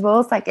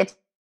non-negotiables. Like it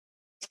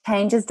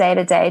changes day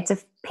to day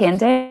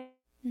depending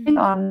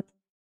on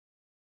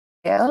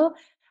skill.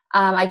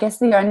 I guess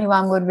the only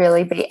one would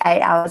really be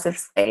 8 hours of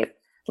sleep.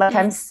 Like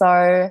I'm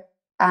so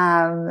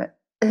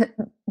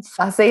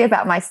fussy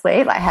about my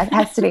sleep. Like it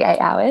has to be 8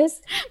 hours.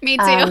 Me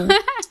too. And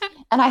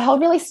I hold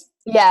really,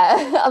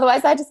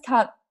 otherwise I just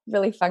can't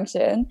really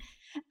function.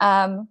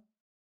 And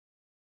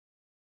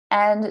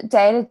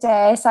day to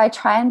day, so I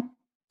try and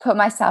put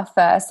myself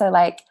first. So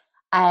like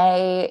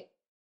I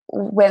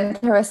went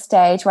through a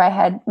stage where I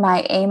had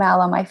my email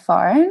on my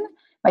phone,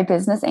 my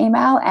business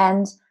email,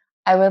 and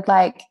I would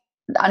like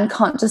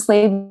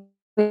unconsciously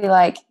be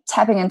like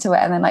tapping into it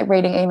and then like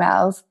reading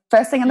emails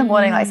first thing in the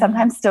morning, like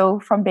sometimes still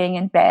from being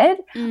in bed.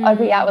 I'd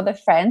be out with a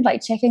friend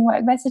like checking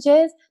work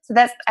messages. So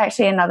that's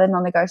actually another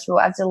non-negotiable.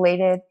 I've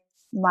deleted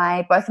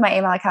both of my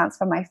email accounts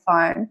from my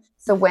phone.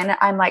 So when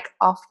I'm like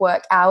off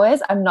work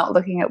hours, I'm not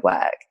looking at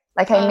work.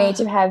 Like I need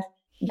to have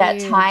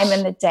that time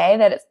in the day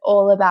that it's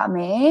all about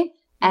me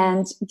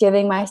and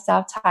giving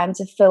myself time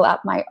to fill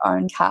up my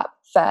own cup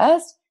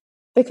first,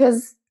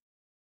 because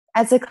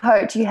as a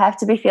coach, you have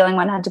to be feeling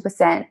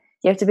 100%.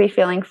 You have to be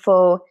feeling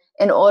full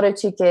in order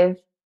to give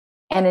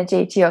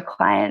energy to your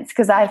clients.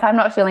 Because if I'm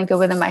not feeling good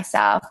within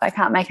myself, I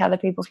can't make other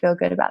people feel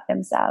good about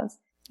themselves.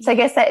 So I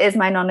guess that is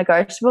my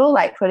non-negotiable,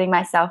 like putting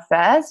myself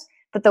first,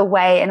 but the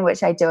way in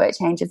which I do it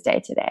changes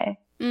day to day.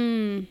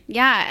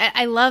 Yeah,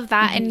 I love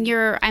that. And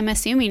I'm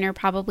assuming you're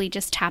probably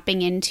just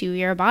tapping into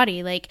your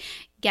body, like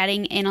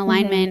getting in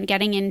alignment,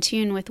 getting in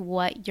tune with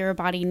what your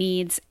body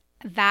needs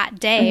that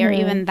day or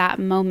even that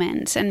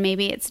moment. And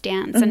maybe it's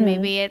dance and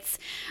maybe it's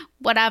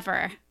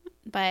whatever.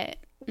 But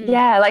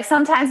yeah, like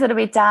sometimes it'll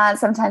be dance,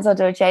 sometimes I'll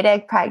do a jade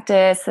egg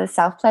practice, a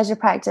self-pleasure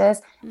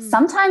practice.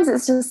 Sometimes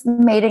it's just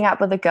meeting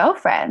up with a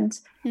girlfriend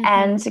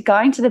and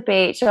going to the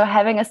beach or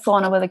having a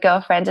sauna with a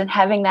girlfriend and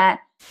having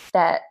that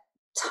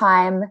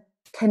time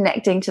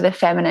connecting to the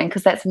feminine,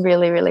 because that's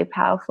really, really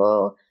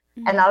powerful.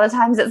 And other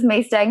times it's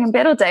me staying in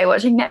bed all day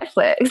watching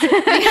Netflix.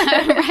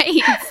 Yeah,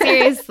 right.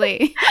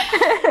 Seriously.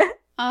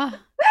 Oh,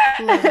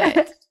 love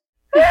it.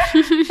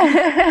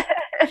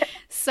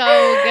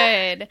 So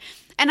good.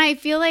 And I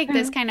feel like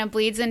this kind of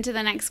bleeds into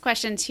the next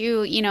question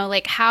too, you know,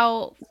 like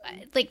how,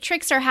 like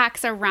tricks or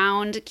hacks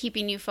around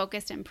keeping you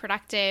focused and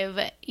productive,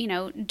 you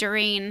know,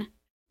 during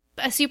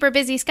a super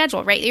busy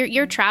schedule, right?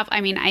 You're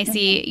I mean, I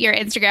see your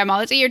Instagram all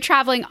the time. You're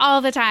traveling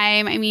all the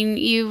time. I mean,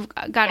 you've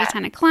got a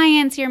ton of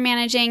clients you're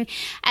managing,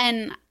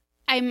 and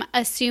I'm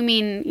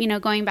assuming, you know,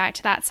 going back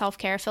to that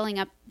self-care, filling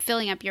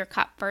up your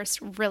cup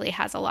first really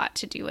has a lot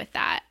to do with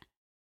that.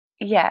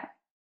 Yeah,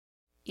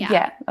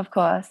 of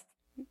course.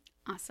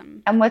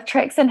 Awesome. And with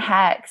tricks and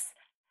hacks,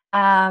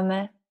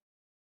 I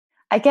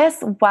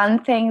guess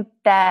one thing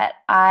that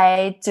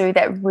I do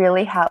that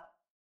really helps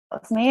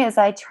me is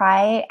I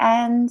try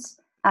and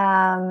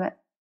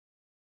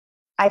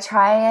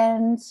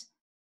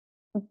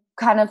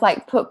kind of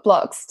like put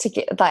blocks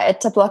together, like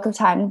it's a block of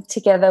time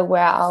together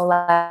where I'll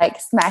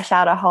like smash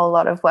out a whole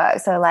lot of work.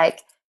 So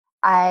like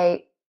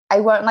I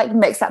won't like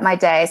mix up my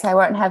day. So I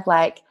won't have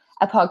like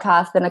a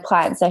podcast and a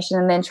client session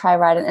and then try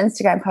write an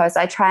Instagram post.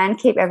 I try and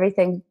keep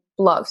everything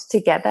blocked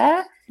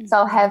together. So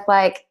I'll have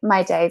like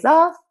my days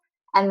off,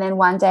 and then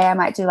one day I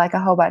might do like a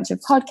whole bunch of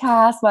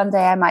podcasts. One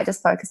day I might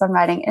just focus on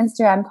writing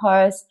Instagram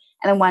posts.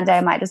 And then one day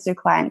I might just do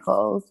client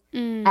calls.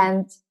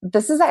 And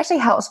this has actually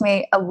helped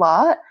me a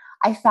lot.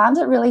 I found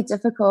it really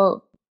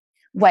difficult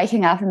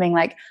waking up and being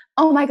like,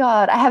 oh my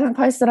God, I haven't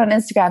posted on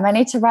Instagram. I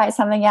need to write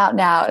something out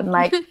now. And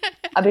like,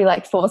 I'll be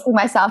like forcing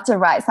myself to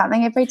write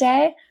something every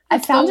day. I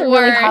found it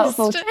really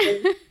helpful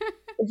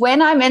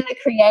when I'm in the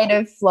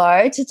creative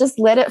flow to just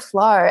let it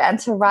flow and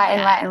to write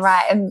and write and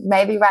write and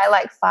maybe write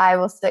like 5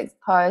 or 6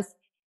 posts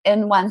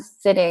in one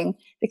sitting,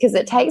 because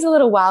it takes a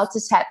little while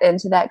to tap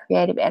into that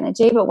creative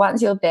energy. But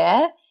once you're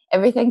there,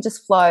 everything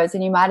just flows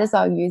and you might as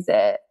well use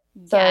it.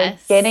 So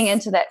getting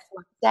into that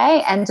flow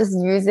day and just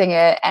using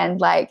it and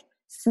like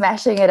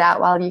smashing it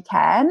out while you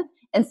can,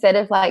 instead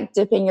of like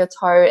dipping your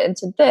toe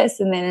into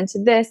this and then into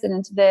this and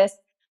into this.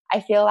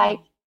 I feel like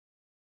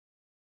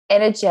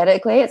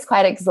energetically it's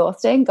quite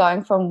exhausting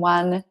going from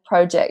one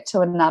project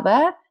to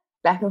another,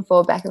 back and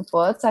forth, back and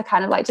forth. So I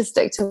kind of like to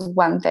stick to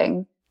one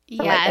thing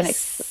for like an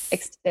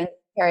extended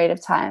period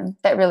of time.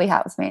 That really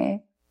helps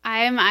me.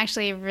 I'm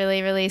actually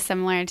really, really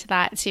similar to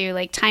that too.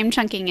 Like time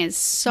chunking is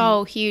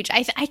so huge.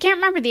 I can't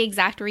remember the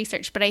exact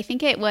research, but I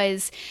think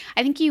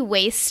you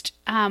waste,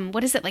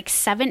 what is it, like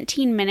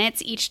 17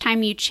 minutes each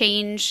time you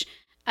change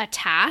a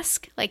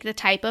task, like the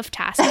type of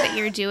task that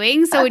you're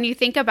doing. So when you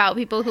think about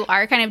people who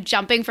are kind of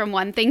jumping from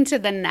one thing to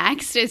the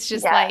next, it's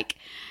just like,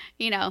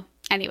 you know,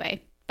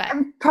 anyway. But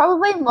and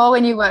probably more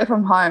when you work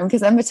from home,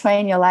 because in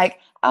between you're like,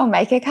 I'll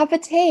make a cup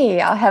of tea.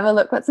 I'll have a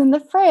look what's in the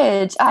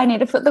fridge. I need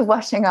to put the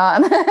washing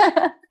on.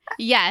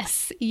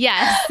 Yes,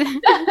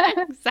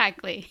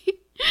 exactly.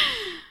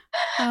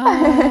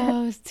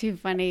 Oh, it's too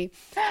funny.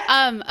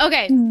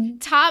 Okay,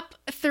 top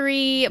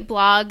 3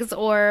 blogs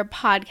or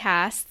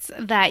podcasts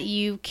that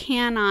you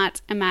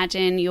cannot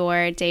imagine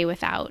your day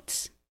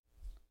without.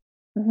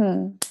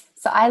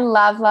 So I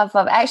love.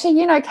 Actually,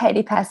 you know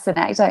Katie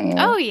Pasternak, don't you?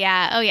 Oh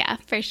yeah,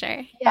 for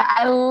sure. Yeah,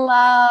 I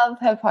love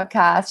her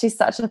podcast. She's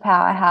such a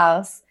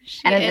powerhouse.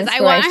 She is. I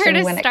want her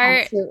to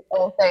start to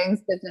all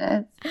things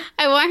business.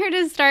 I want her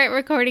to start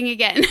recording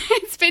again.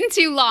 It's been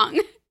too long.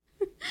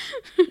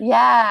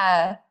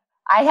 Yeah,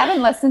 I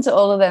haven't listened to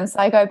all of them, so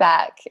I go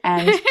back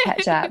and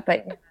catch up.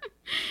 But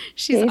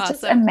she's awesome.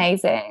 Just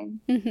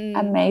amazing,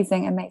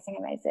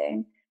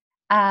 amazing.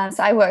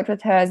 So I worked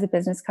with her as a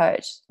business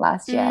coach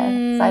last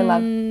year. So I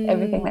love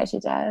everything that she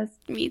does.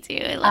 Me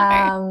too. I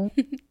love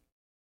her.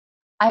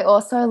 I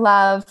also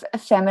love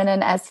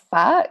Feminine as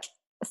Fuck.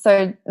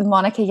 So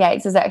Monica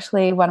Yates is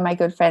actually one of my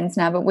good friends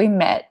now, but we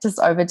met just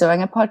over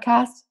doing a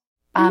podcast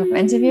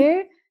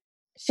interview.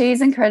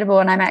 She's incredible,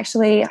 and I'm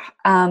actually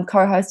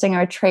co-hosting a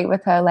retreat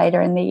with her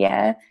later in the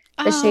year.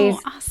 But she's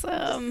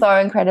awesome. So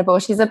incredible.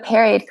 She's a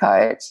period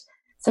coach.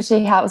 So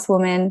she helps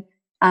women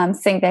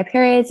sync their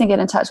periods and get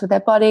in touch with their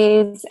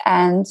bodies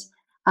and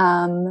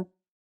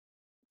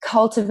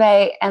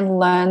cultivate and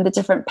learn the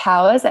different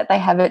powers that they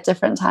have at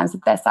different times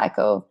of their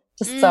cycle.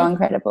 Just so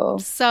incredible.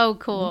 So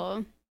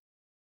cool.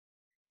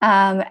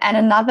 And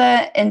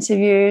another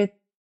interview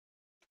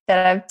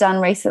that I've done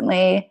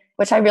recently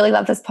which I really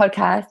love this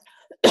podcast,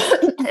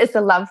 is the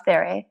love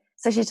theory.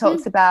 So she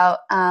talks about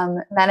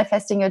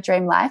manifesting your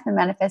dream life and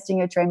manifesting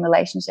your dream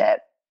relationship.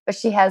 But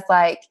she has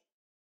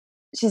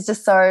she's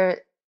just so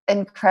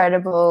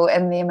incredible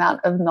in the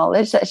amount of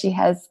knowledge that she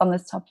has on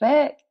this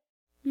topic.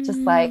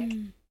 Just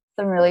some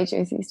really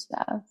juicy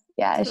stuff.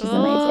 Yeah, she's amazing.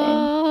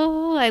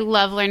 Oh, I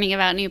love learning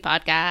about new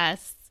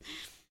podcasts.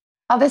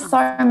 Oh, there's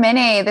so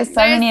many. There's so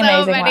many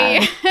amazing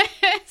ones.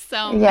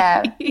 So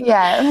many.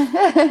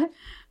 Yeah.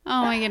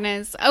 Oh my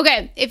goodness.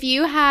 Okay, if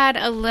you had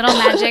a little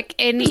magic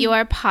in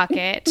your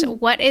pocket,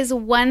 what is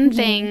one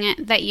thing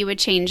that you would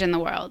change in the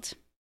world?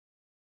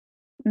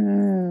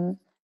 One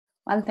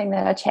thing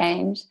that I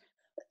change.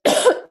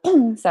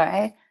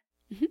 Sorry.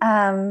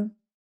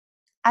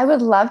 I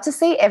would love to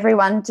see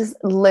everyone just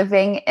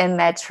living in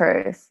their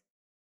truth,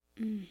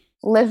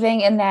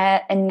 living in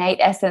their innate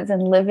essence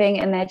and living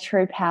in their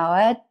true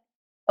power,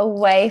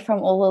 away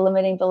from all the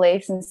limiting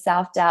beliefs and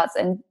self-doubts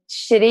and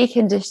shitty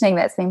conditioning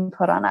that's been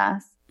put on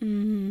us.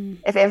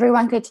 If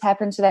everyone could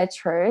tap into their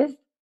truth,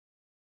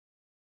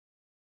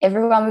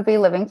 everyone would be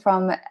living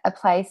from a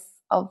place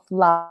of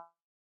love.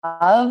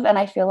 And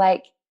I feel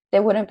like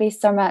there wouldn't be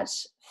so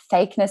much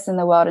fakeness in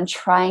the world and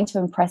trying to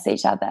impress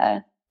each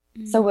other.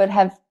 So we'd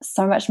have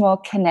so much more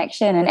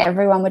connection, and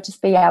everyone would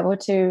just be able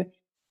to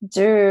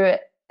do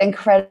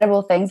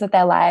incredible things with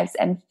their lives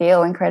and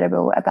feel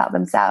incredible about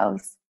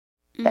themselves.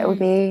 That would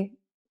be,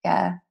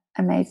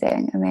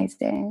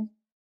 amazing.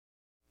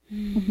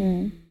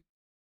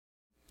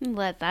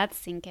 Let that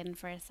sink in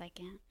for a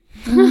second.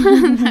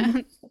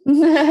 I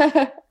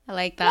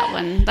like that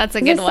one. That's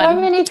a good one. So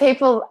many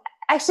people,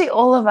 actually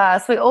all of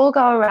us, we all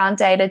go around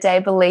day to day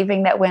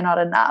believing that we're not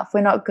enough,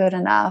 we're not good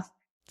enough.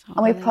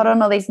 Totally. And we put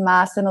on all these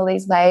masks and all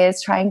these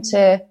layers trying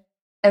to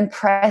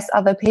impress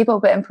other people,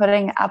 but in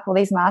putting up all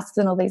these masks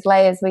and all these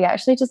layers, we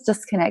actually just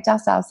disconnect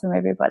ourselves from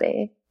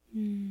everybody.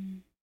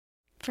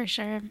 For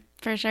sure.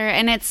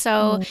 And it's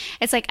so,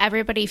 it's like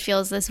everybody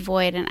feels this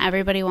void and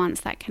everybody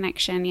wants that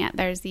connection, yet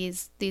there's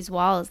these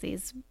walls,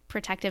 these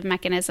protective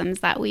mechanisms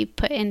that we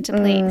put into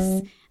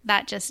place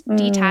that just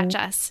detach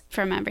us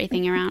from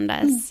everything around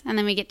us. And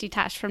then we get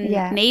detached from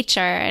nature,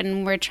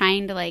 and we're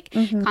trying to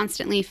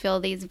constantly fill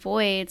these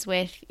voids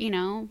with,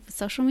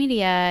 social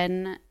media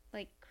and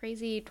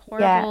crazy,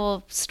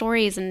 horrible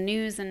stories and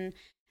news, and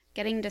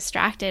getting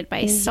distracted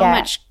by so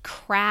much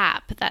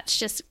crap that's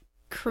just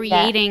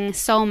creating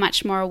so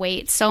much more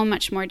weight, so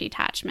much more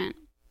detachment.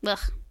 Ugh.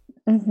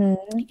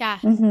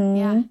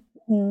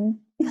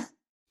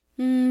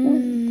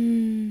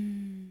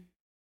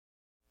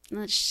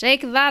 Let's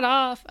shake that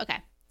off. Okay.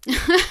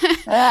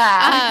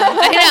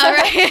 I know,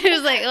 right? It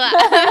was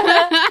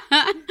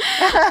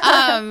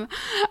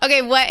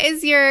okay, what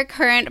is your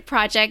current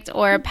project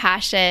or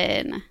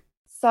passion?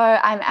 So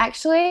I'm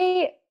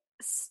actually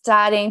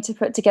starting to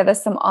put together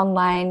some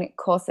online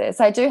courses.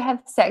 So I do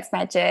have sex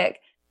magic,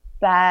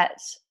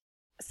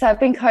 so I've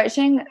been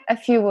coaching a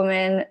few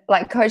women,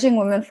 coaching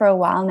women for a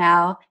while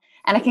now,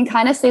 and I can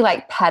kind of see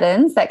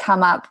patterns that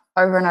come up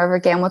over and over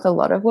again with a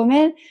lot of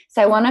women.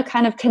 So I want to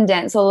kind of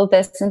condense all of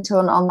this into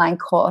an online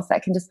course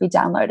that can just be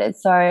downloaded.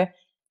 So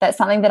that's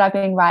something that I've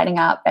been writing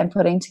up and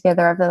putting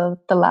together over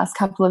the last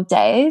couple of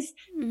days,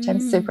 which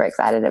I'm super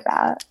excited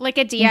about. Like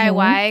a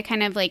DIY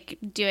kind of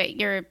do it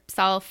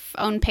yourself,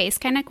 own pace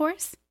kind of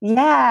course?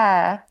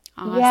 Yeah.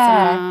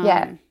 Awesome.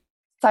 Yeah.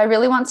 So I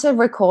really want to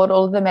record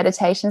all of the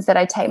meditations that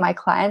I take my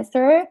clients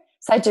through.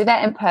 So I do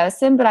that in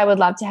person, but I would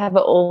love to have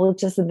it all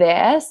just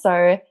there.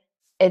 So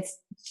it's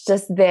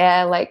just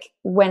there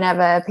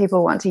whenever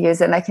people want to use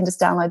it, and they can just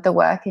download the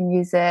work and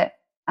use it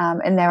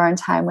in their own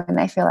time when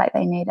they feel like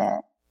they need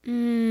it.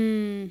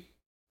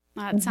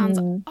 That sounds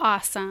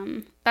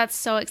awesome. That's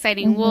so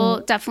exciting. We'll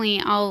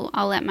definitely, I'll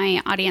let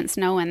my audience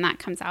know when that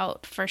comes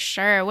out for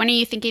sure. When are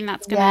you thinking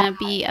that's going to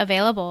be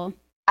available?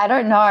 I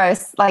don't know.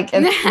 It's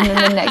in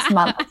the next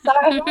month. So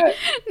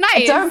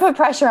nice. Don't put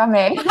pressure on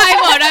me. I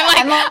won't.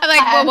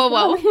 I'm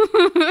whoa.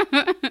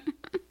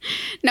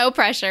 No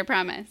pressure,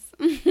 promise.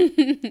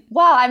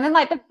 Well, I'm in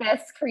the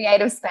best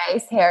creative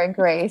space here in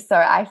Greece, so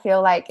I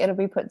feel like it'll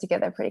be put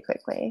together pretty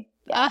quickly.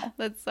 Yeah.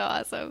 That's so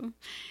awesome.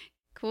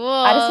 Cool.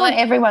 I just want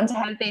everyone to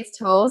have these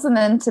tools and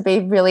then to be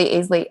really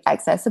easily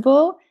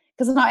accessible,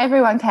 because not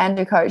everyone can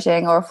do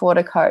coaching or afford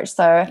a coach.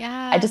 So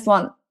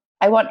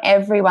I want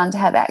everyone to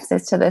have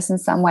access to this in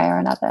some way or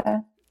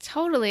another.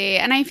 Totally.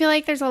 And I feel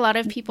like there's a lot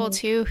of people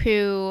too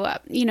who,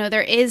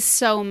 there is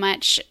so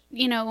much,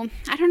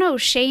 I don't know,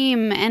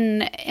 shame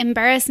and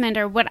embarrassment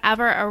or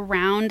whatever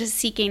around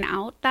seeking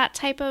out that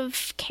type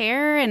of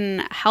care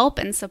and help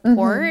and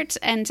support,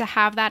 and to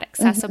have that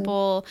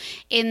accessible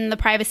in the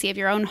privacy of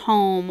your own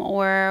home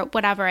or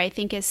whatever, I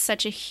think is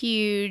such a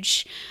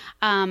huge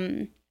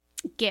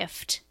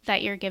gift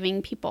that you're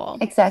giving people.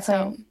 Exactly.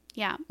 So,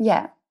 yeah.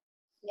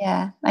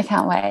 Yeah, I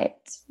can't wait.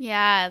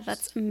 Yeah,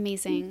 that's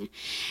amazing.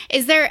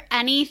 Is there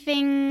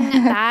anything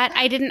that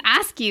I didn't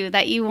ask you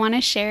that you want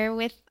to share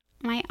with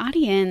my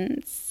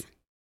audience?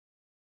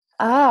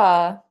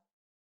 I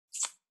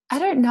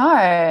don't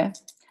know.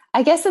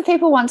 I guess if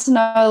people want to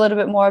know a little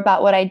bit more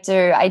about what I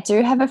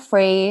do have a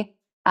free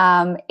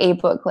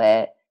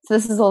e-booklet. So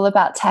this is all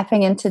about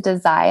tapping into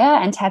desire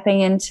and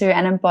tapping into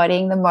and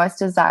embodying the most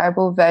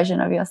desirable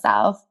version of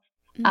yourself.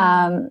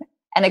 And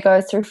it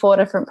goes through 4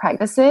 different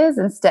practices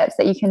and steps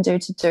that you can do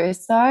to do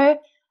so.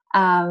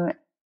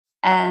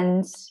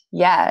 And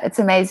yeah, it's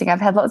amazing.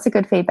 I've had lots of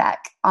good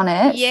feedback on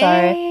it. Yay.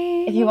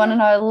 So if you want to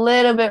know a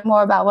little bit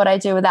more about what I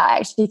do without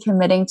actually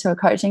committing to a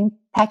coaching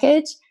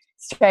package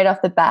straight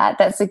off the bat,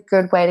 that's a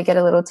good way to get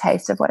a little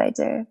taste of what I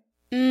do.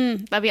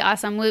 That'd be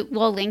awesome.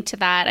 We'll link to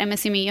that. I'm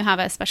assuming you have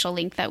a special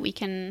link that we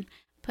can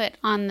put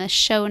on the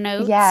show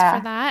notes for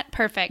that.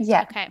 Perfect.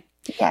 Yeah. Okay.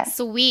 Yeah.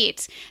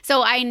 Sweet.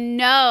 So I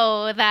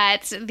know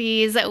that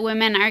these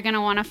women are going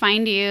to want to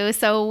find you.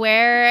 So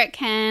where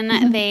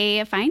can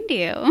they find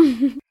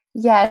you?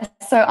 Yeah.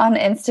 So on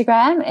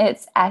Instagram,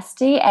 it's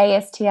Asti,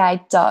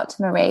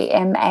 ASTI.Maree,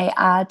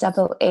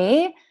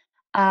 MAREE.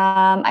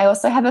 I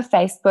also have a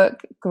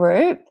Facebook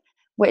group,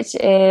 which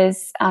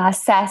is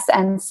Sass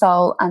and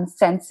Soul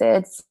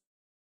Uncensored.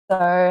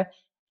 So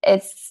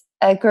it's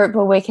a group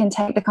where we can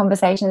take the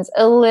conversations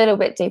a little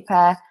bit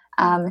deeper,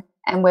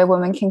 and where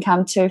women can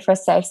come to for a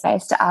safe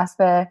space to ask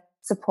for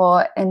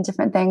support in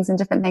different things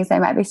they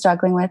might be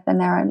struggling with in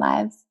their own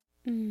lives.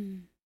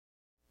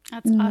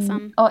 That's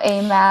awesome. Or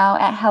email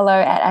at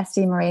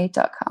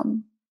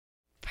hello@astimaree.com.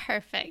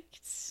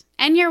 Perfect.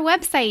 And your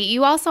website,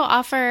 you also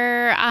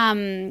offer,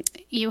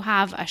 you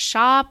have a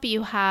shop,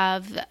 you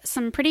have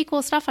some pretty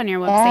cool stuff on your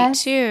website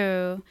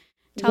too.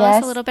 Tell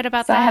us a little bit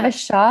about that. I have a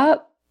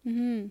shop.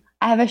 I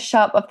have a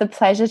shop of the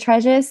pleasure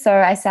treasures. So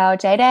I sell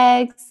jade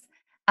eggs,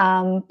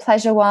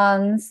 pleasure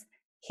wands,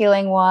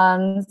 healing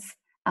wands,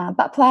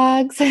 butt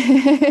plugs.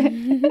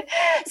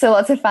 So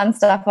lots of fun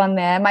stuff on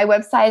there. My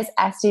website is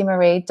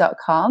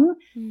astimaree.com.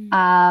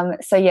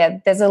 So yeah,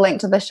 there's a link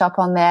to the shop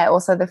on there,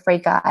 also the free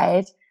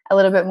guide, a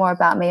little bit more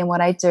about me and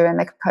what I do, and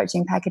the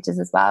coaching packages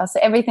as well. So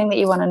everything that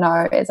you want to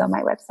know is on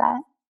my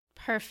website.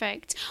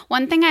 Perfect.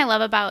 One thing I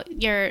love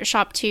about your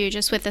shop too,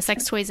 just with the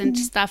sex toys and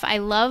stuff, I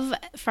love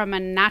from a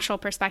natural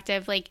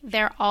perspective, like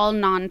they're all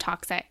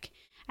non-toxic.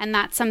 And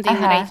that's something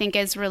that I think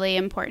is really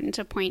important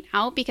to point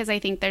out, because I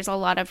think there's a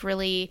lot of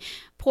really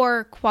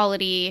poor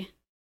quality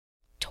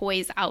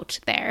toys out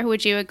there.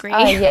 Would you agree?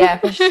 Oh yeah,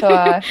 for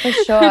sure. For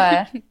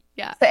sure.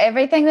 Yeah. So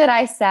everything that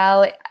I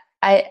sell,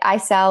 I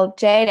sell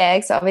jade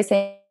eggs,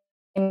 obviously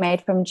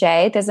made from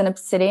jade. There's an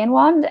obsidian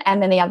wand,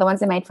 and then the other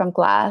ones are made from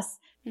glass.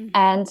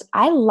 And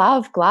I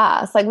love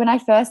glass. Like when I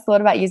first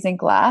thought about using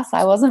glass,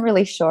 I wasn't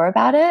really sure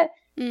about it,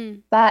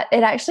 but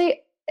it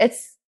actually, it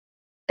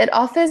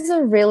offers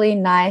a really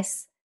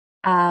nice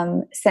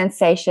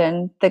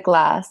sensation, the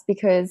glass,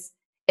 because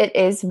it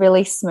is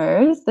really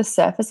smooth, the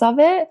surface of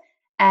it.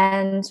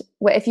 And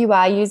if you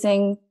are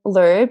using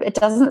lube, it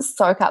doesn't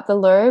soak up the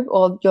lube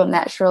or your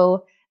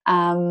natural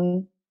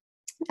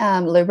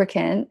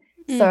lubricant.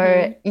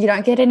 So you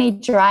don't get any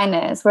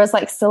dryness. Whereas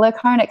like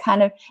silicone,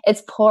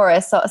 it's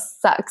porous, so it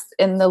sucks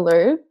in the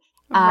lube.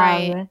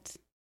 Right.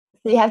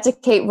 So you have to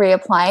keep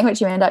reapplying,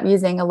 which you end up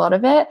using a lot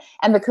of it.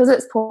 And because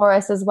it's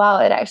porous as well,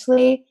 it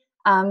actually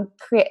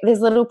there's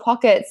little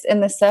pockets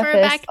in the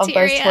surface of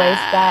those toys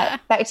that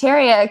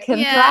bacteria can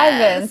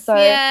thrive in. So,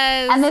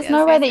 and there's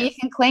no way that you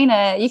can clean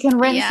it. You can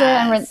rinse it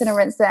and rinse it and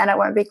rinse it, and it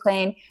won't be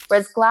clean.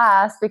 Whereas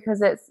glass,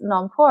 because it's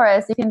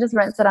non-porous, you can just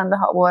rinse it under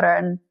hot water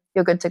and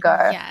you're good to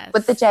go.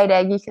 With the jade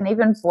egg, you can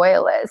even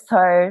boil it.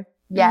 So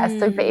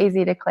super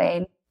easy to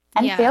clean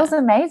and feels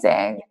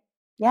amazing.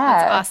 Yeah.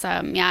 That's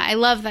awesome. Yeah. I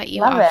love that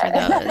you offer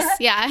those.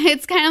 Yeah.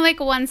 It's kind of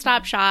like a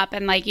one-stop shop,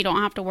 and like you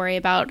don't have to worry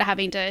about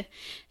having to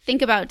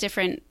think about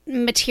different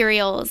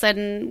materials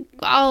and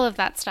all of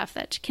that stuff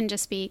that can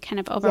just be kind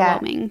of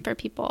overwhelming for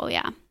people.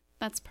 Yeah.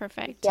 That's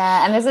perfect.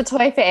 Yeah. And there's a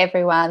toy for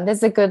everyone.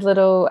 There's a good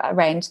little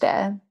range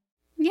there.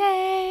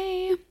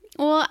 Yay.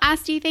 Well,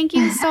 Asti, thank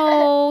you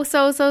so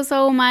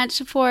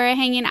much for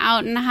hanging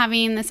out and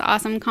having this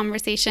awesome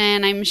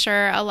conversation. I'm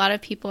sure a lot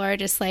of people are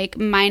just like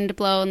mind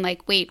blown,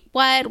 like, wait,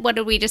 what? What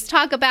did we just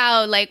talk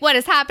about? Like, what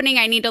is happening?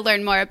 I need to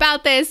learn more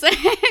about this.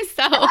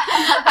 So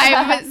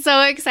I'm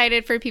so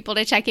excited for people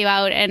to check you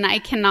out, and I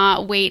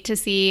cannot wait to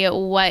see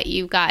what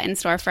you've got in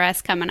store for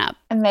us coming up.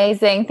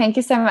 Amazing. Thank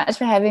you so much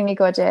for having me,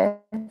 gorgeous.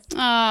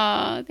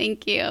 Oh,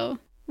 thank you.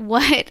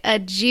 What a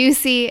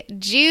juicy,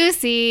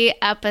 juicy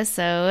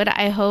episode.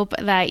 I hope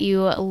that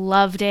you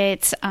loved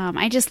it.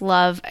 I just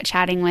love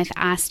chatting with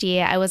Asti.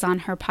 I was on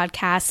her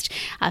podcast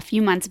a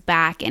few months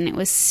back, and it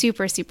was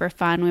super, super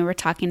fun. We were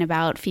talking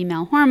about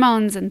female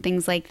hormones and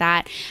things like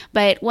that.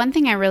 But one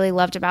thing I really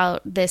loved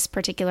about this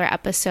particular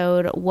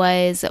episode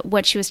was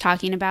what she was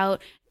talking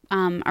about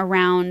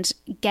around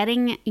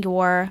getting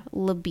your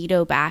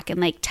libido back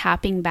and like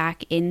tapping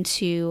back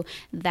into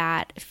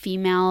that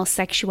female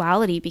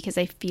sexuality, because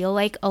I feel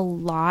like a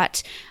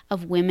lot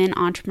of women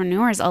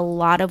entrepreneurs, a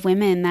lot of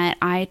women that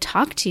I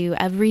talk to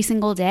every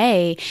single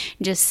day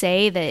just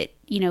say that,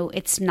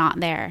 it's not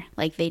there.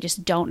 Like they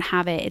just don't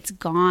have it. It's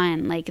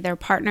gone. Like their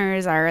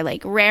partners are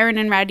like raring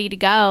and ready to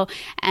go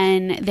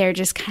and they're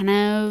just kind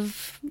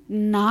of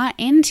not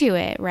into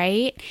it,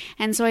 right?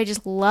 And so I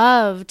just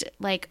loved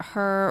like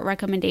her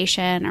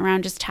recommendation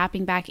around just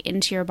tapping back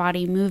into your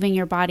body, moving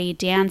your body,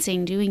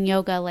 dancing, doing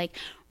yoga, like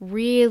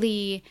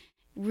really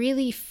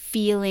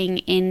feeling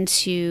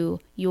into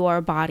your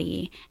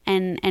body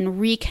and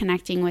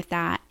reconnecting with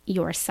that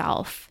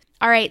yourself.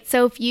 All right,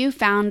 so if you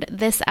found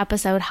this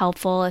episode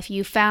helpful, if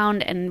you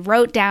found and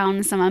wrote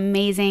down some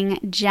amazing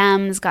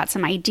gems, got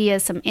some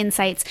ideas, some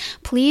insights,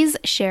 please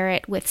share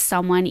it with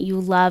someone you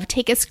love.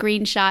 Take a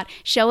screenshot,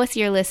 show us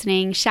you're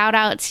listening, shout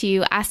out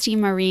to Asti,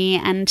 Maree,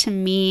 and to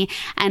me,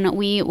 and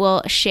we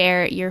will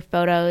share your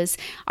photos.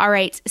 All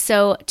right,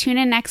 so tune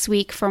in next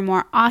week for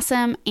more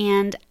awesome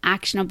and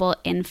actionable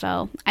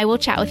info. I will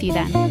chat with you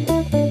then.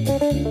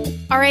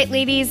 All right,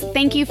 ladies,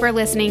 thank you for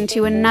listening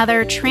to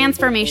another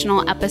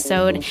transformational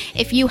episode.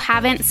 If you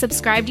haven't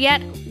subscribed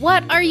yet,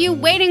 what are you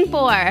waiting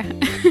for?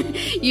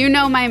 You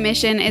know my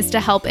mission is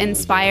to help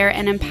inspire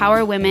and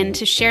empower women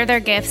to share their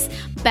gifts,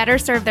 better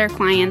serve their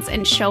clients,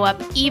 and show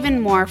up even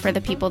more for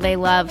the people they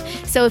love.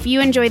 So if you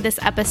enjoyed this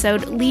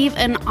episode, leave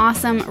an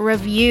awesome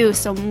review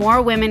so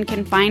more women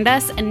can find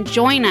us and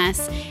join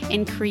us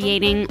in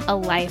creating a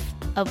life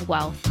of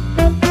wealth.